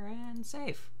 folder and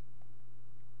save?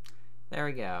 There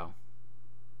we go.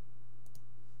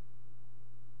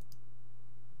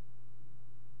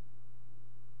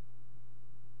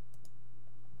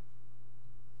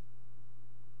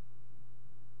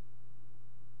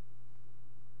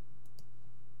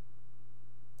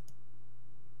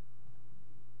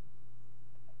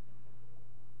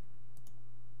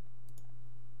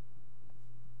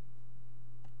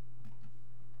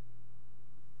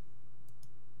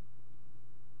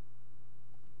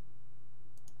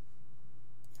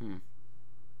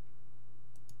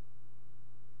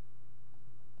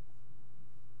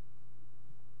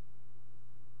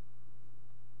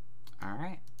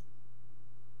 Alright.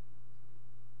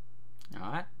 You know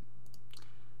what?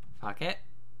 Fuck it.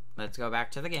 Let's go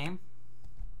back to the game.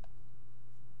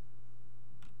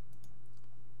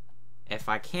 If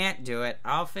I can't do it,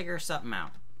 I'll figure something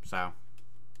out. So.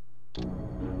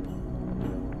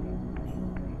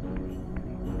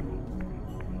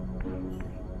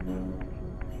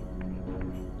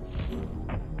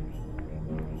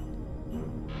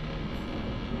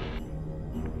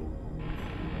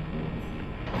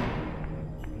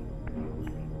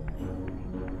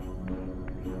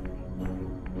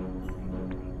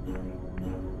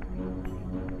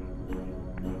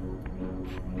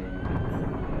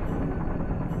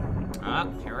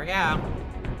 Oh, here we go.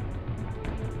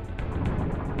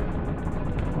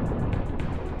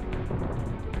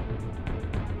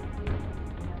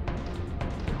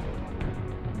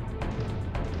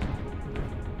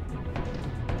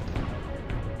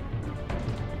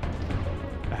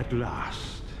 At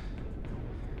last.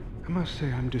 I must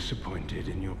say I'm disappointed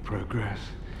in your progress.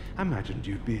 I imagined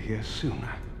you'd be here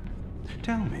sooner.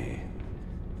 Tell me,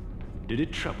 did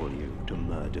it trouble you to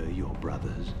murder your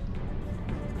brothers?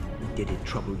 Did it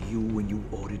trouble you when you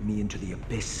ordered me into the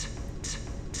abyss?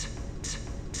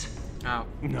 Oh.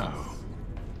 No.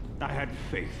 I had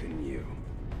faith in you.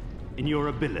 In your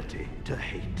ability to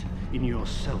hate. In your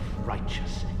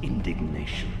self-righteous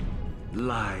indignation.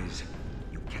 Lies.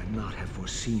 You cannot have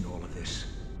foreseen all of this.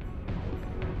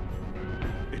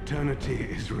 Eternity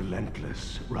is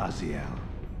relentless, Raziel.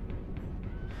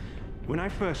 When I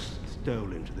first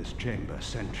stole into this chamber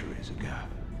centuries ago,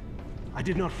 I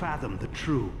did not fathom the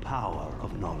true power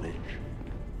of knowledge.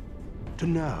 To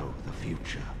know the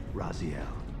future, Raziel,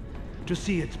 to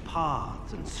see its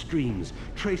paths and streams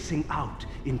tracing out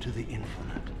into the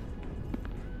infinite.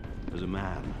 As a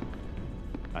man,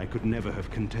 I could never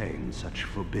have contained such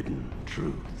forbidden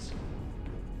truths.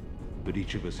 But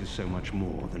each of us is so much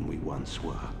more than we once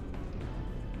were.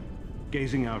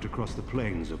 Gazing out across the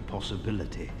plains of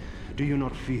possibility, do you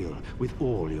not feel with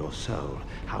all your soul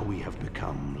how we have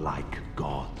become like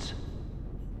gods?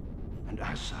 And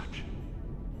as such,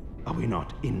 are we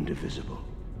not indivisible?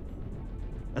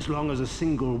 As long as a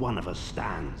single one of us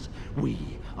stands, we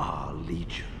are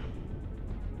legion.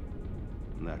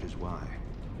 And that is why,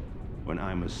 when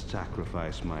I must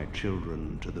sacrifice my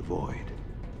children to the void,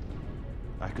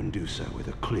 I can do so with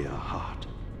a clear heart.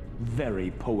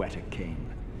 Very poetic,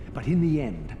 Cain. But in the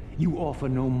end, you offer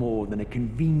no more than a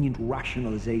convenient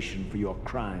rationalization for your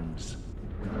crimes.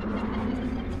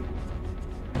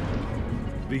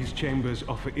 These chambers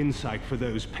offer insight for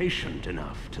those patient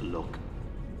enough to look.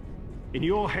 In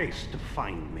your haste to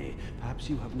find me, perhaps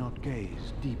you have not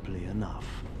gazed deeply enough.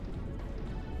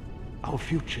 Our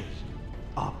futures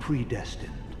are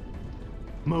predestined.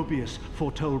 Mobius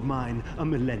foretold mine a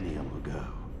millennium ago.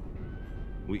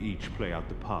 We each play out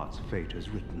the parts fate has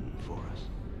written for us.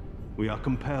 We are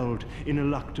compelled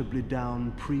ineluctably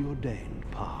down preordained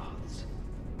paths.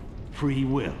 Free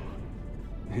will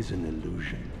is an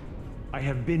illusion. I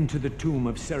have been to the tomb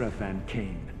of Seraphan,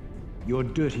 Cain. Your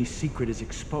dirty secret is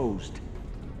exposed.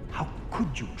 How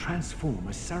could you transform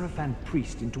a Seraphan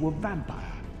priest into a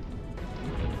vampire?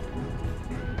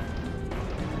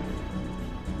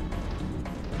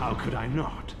 How could I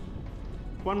not?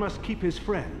 One must keep his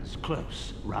friends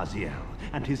close, Raziel,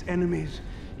 and his enemies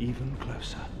even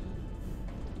closer.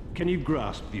 Can you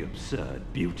grasp the absurd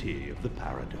beauty of the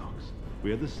paradox?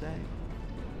 We're the same.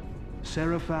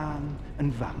 Seraphan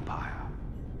and vampire.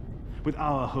 With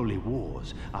our holy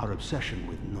wars, our obsession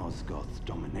with Nosgoth's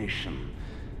domination,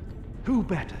 who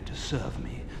better to serve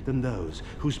me than those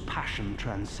whose passion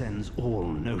transcends all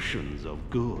notions of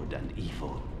good and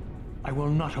evil? I will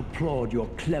not applaud your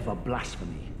clever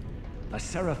blasphemy. The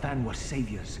Seraphan were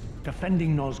saviors,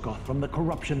 defending Nosgoth from the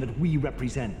corruption that we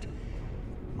represent.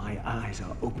 My eyes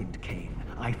are opened, Cain.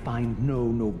 I find no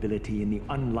nobility in the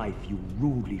unlife you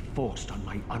rudely forced on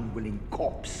my unwilling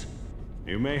corpse.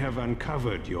 You may have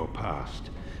uncovered your past,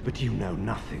 but you know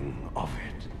nothing of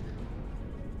it.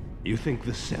 You think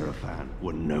the Seraphan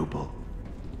were noble,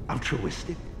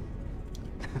 altruistic?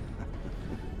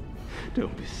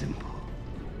 Don't be simple.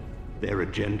 Their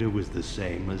agenda was the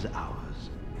same as ours.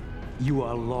 You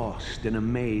are lost in a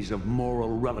maze of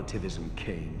moral relativism,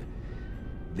 Cain.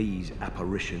 These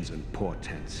apparitions and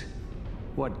portents.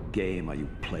 What game are you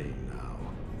playing now?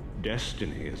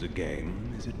 Destiny is a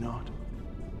game, is it not?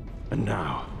 And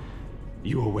now,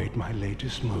 you await my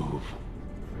latest move.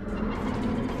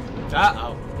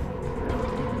 Uh-oh.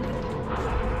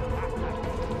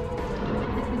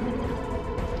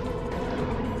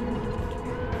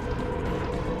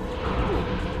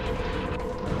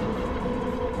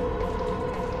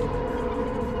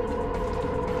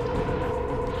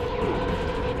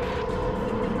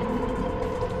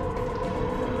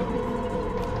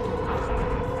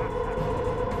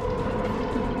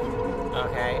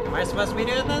 Okay, am I supposed to be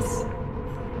doing this?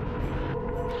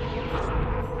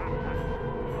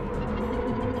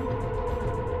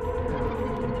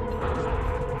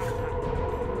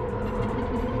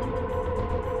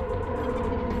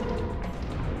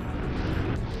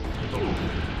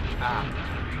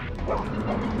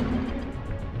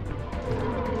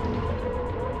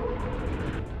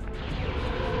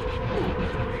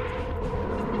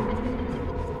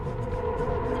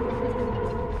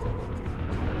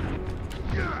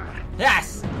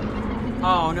 Yes!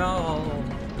 Oh no!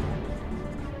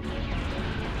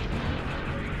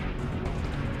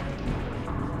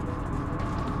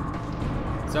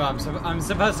 So I'm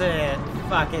supposed to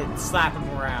fucking slap him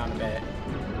around a bit.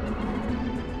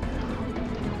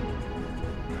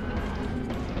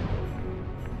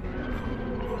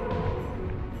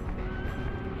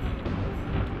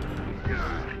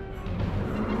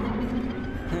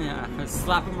 Yeah,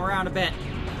 slap him around a bit.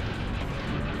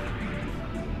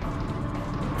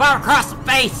 Fire across the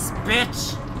face,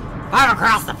 bitch! Fire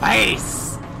across the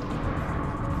face!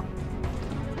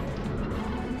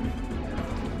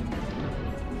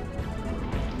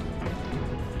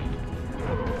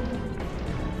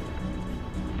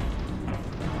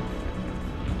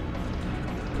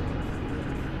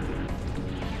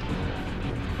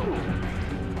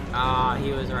 Ah,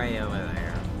 he was right over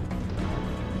there.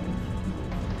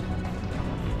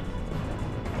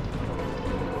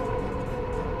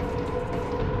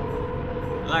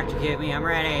 Electrocute me, I'm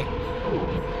ready.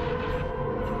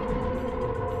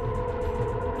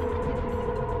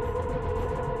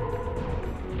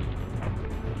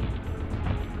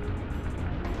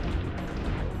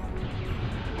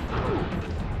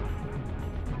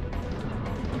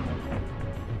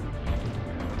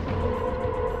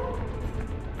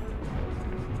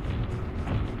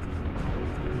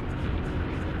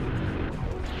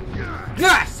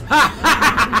 Yes!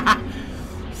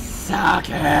 Suck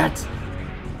it!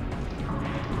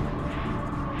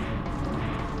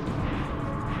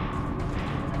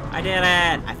 I did it!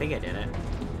 I think I did it.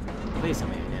 Please tell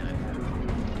me I did it.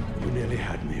 You nearly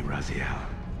had me, Raziel.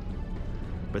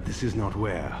 But this is not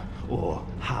where or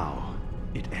how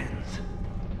it ends.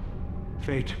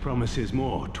 Fate promises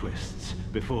more twists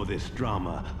before this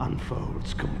drama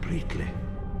unfolds completely.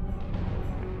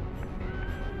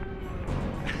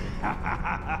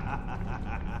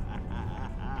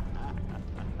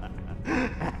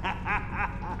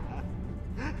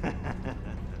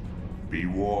 Be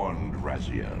warned,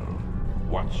 Raziel.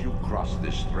 Once you cross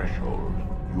this threshold,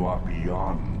 you are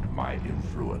beyond my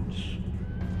influence.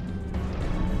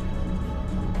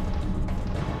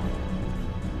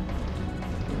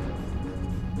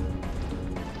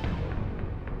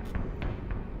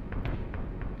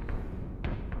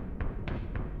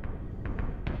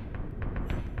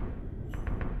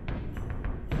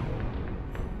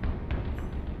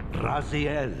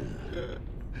 Raziel,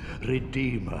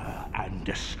 Redeemer and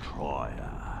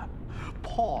Destroyer,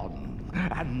 Pawn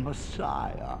and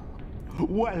Messiah.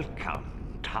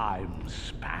 Welcome,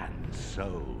 time-span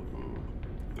soul.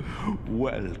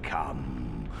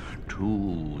 Welcome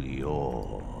to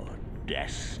your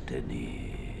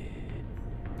destiny.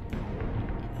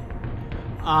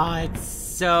 Oh, it's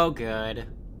so good.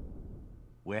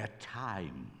 Where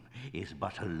time is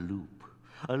but a loop,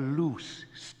 a loose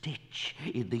stitch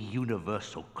in the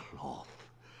universal cloth.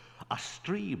 A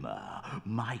streamer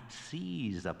might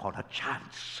seize upon a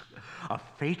chance, a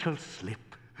fatal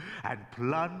slip, and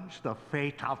plunge the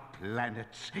fate of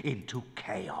planets into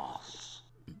chaos.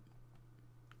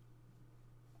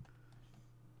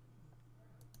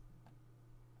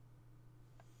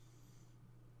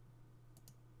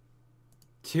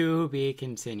 To be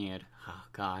continued. Oh,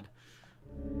 God.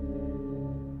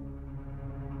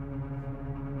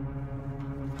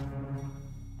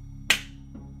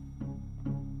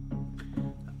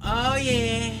 Oh,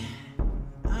 yeah.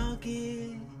 Oh,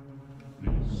 good.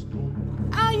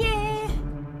 Oh, yeah.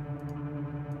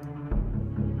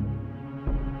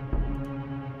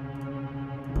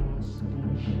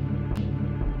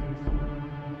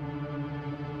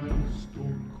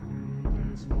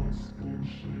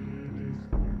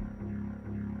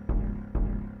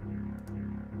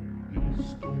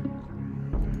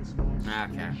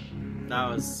 Okay. That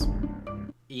was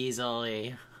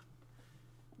easily...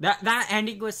 That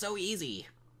ending was so easy.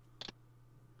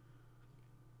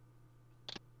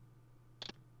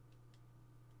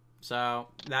 So,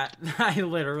 that... I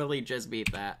literally just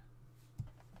beat that.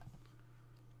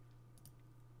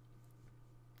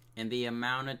 In the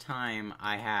amount of time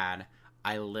I had,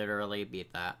 I literally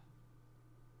beat that.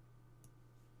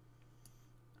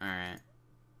 Alright.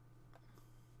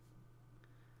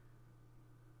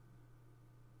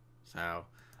 So,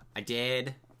 I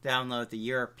did download the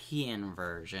European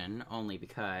version, only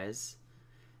because...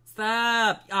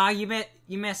 Stop! Aw,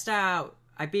 you missed out!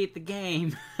 I beat the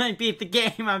game. I beat the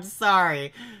game, I'm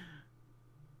sorry.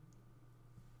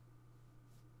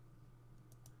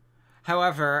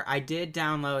 However, I did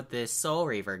download this Soul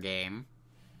Reaver game.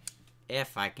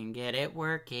 If I can get it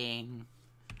working.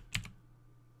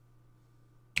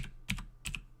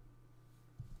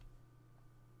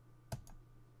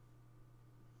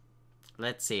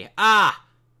 Let's see. Ah!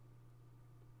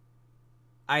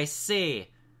 I see.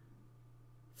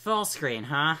 Full screen,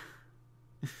 huh?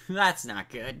 That's not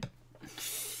good.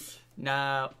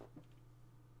 No.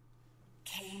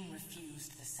 Cain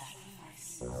refused the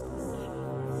sacrifice.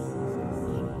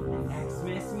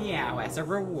 Xmas Meow as a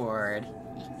reward.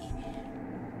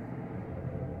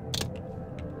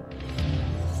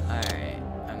 Alright,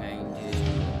 I'm going to...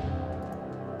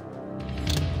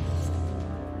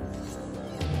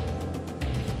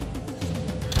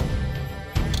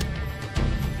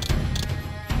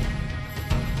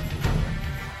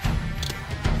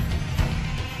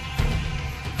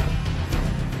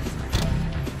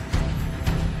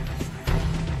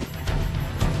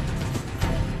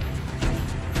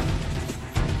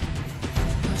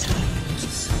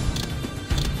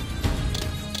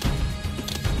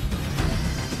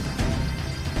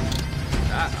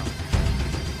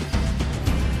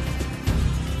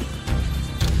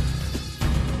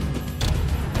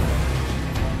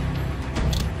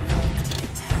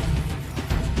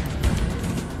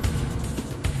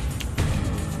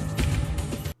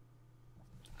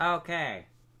 Okay,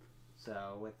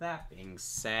 so with that being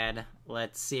said,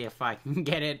 let's see if I can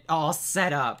get it all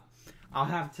set up. I'll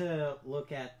have to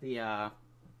look at the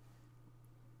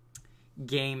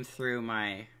game through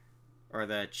my, or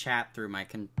the chat through my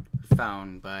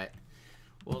phone, but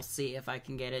We'll see if I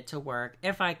can get it to work.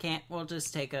 If I can't, we'll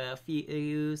just take a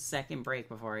few second break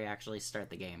before we actually start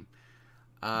the game.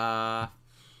 Let's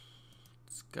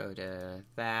go to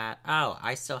that. Oh,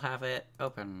 I still have it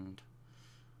opened.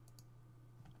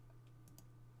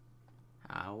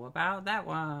 How about that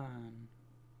one?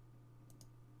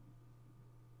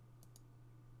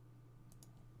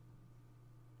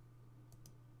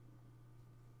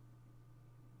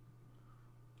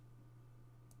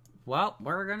 Well,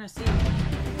 we're gonna see.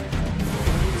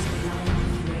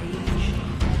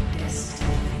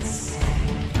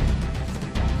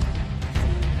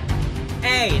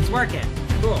 Hey, it's working.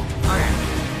 Cool. Okay.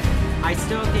 I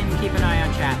still can keep an eye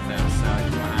on chat though, so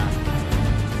if you wanna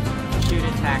shoot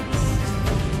a text,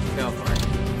 go for it.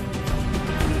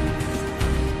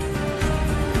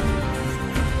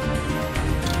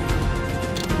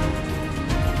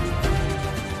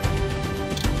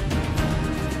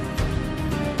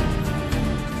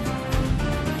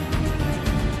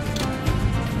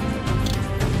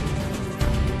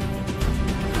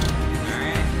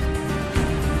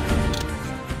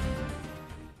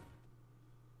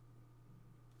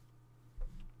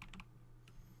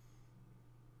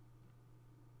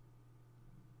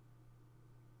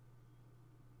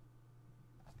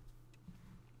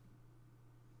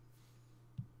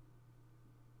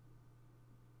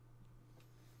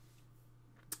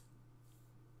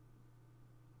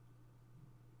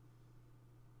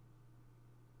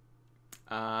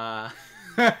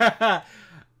 Let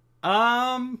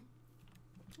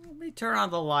me turn on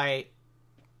the light.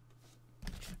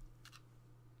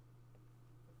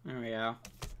 There we go.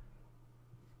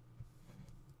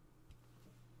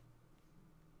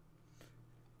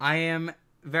 I am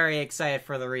very excited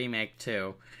for the remake,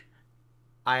 too.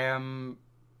 I am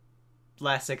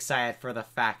less excited for the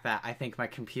fact that I think my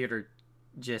computer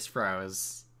just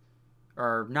froze.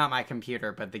 Or, not my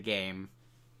computer, but the game.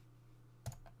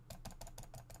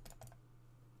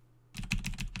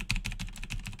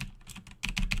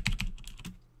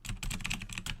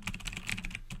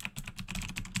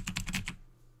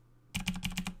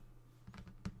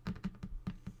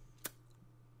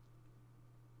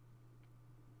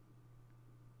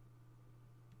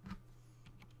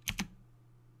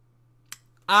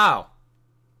 Oh.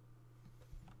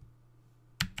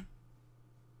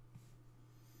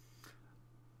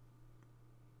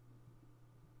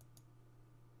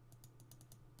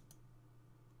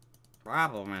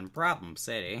 Problem in Problem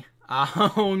City.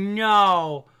 Oh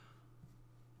no.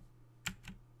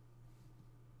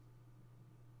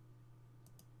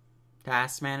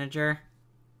 Task Manager.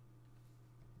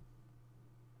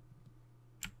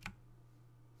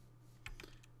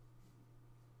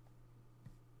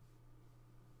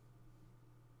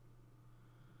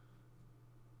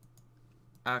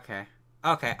 Okay.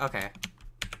 Okay, okay.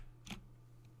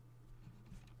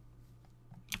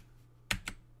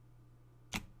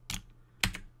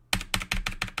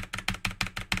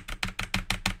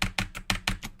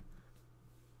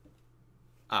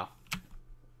 Oh.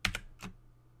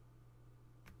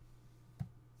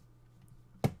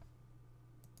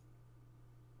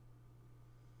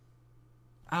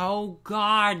 Oh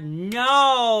God,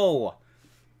 no!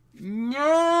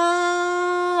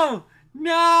 No!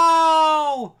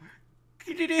 No!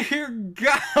 Dear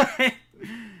God!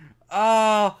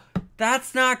 Oh,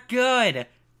 that's not good.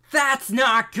 That's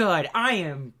not good. I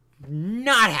am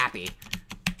not happy.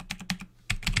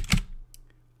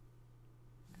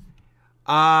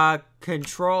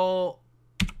 Control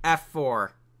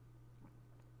F4.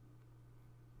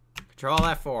 Control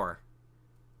F4.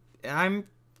 I'm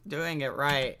doing it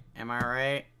right. Am I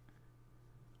right?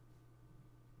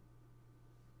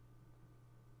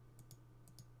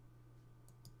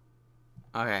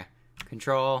 Okay.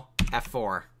 Control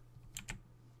F4.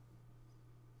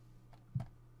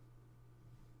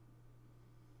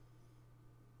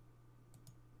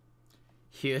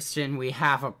 Houston, we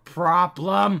have a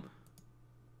problem.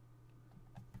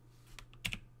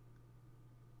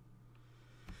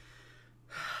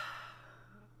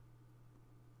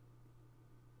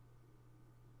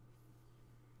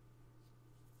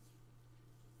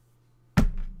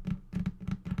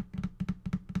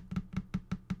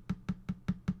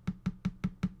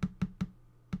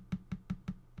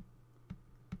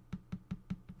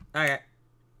 Okay.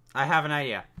 I have an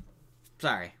idea.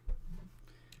 Sorry.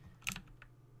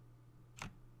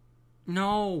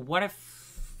 No, what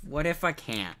if I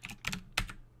can't?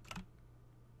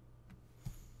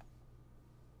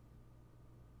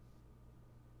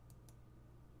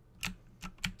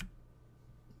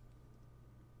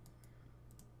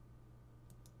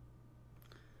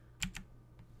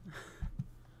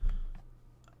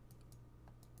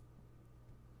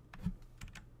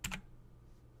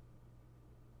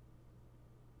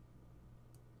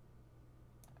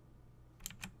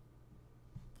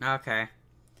 Okay.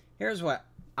 Here's what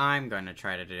I'm going to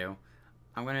try to do.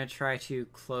 I'm going to try to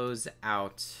close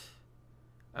out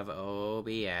of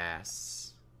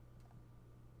OBS.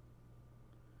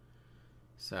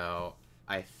 So,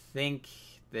 I think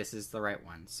this is the right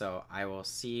one. So, I will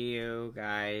see you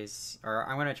guys... Or,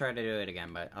 I'm going to try to do it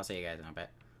again, but I'll see you guys in a bit.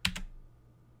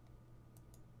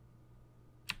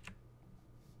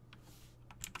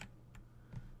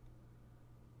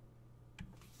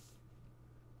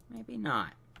 Maybe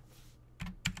not.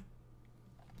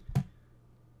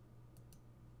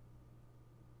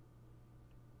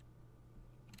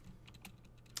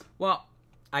 Well,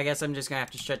 I guess I'm just gonna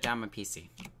have to shut down my PC.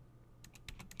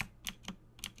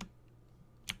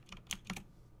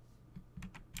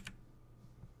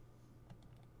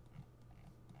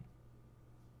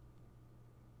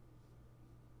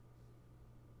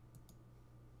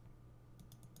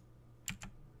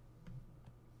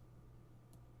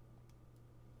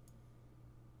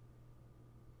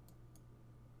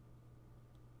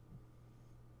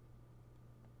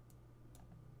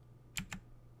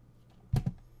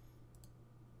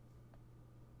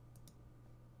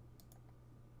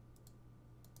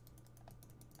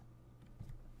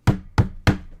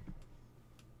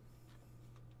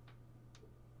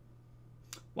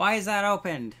 Why is that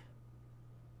opened?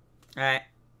 Alright.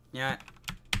 You know what?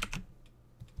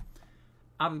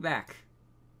 I'll be back.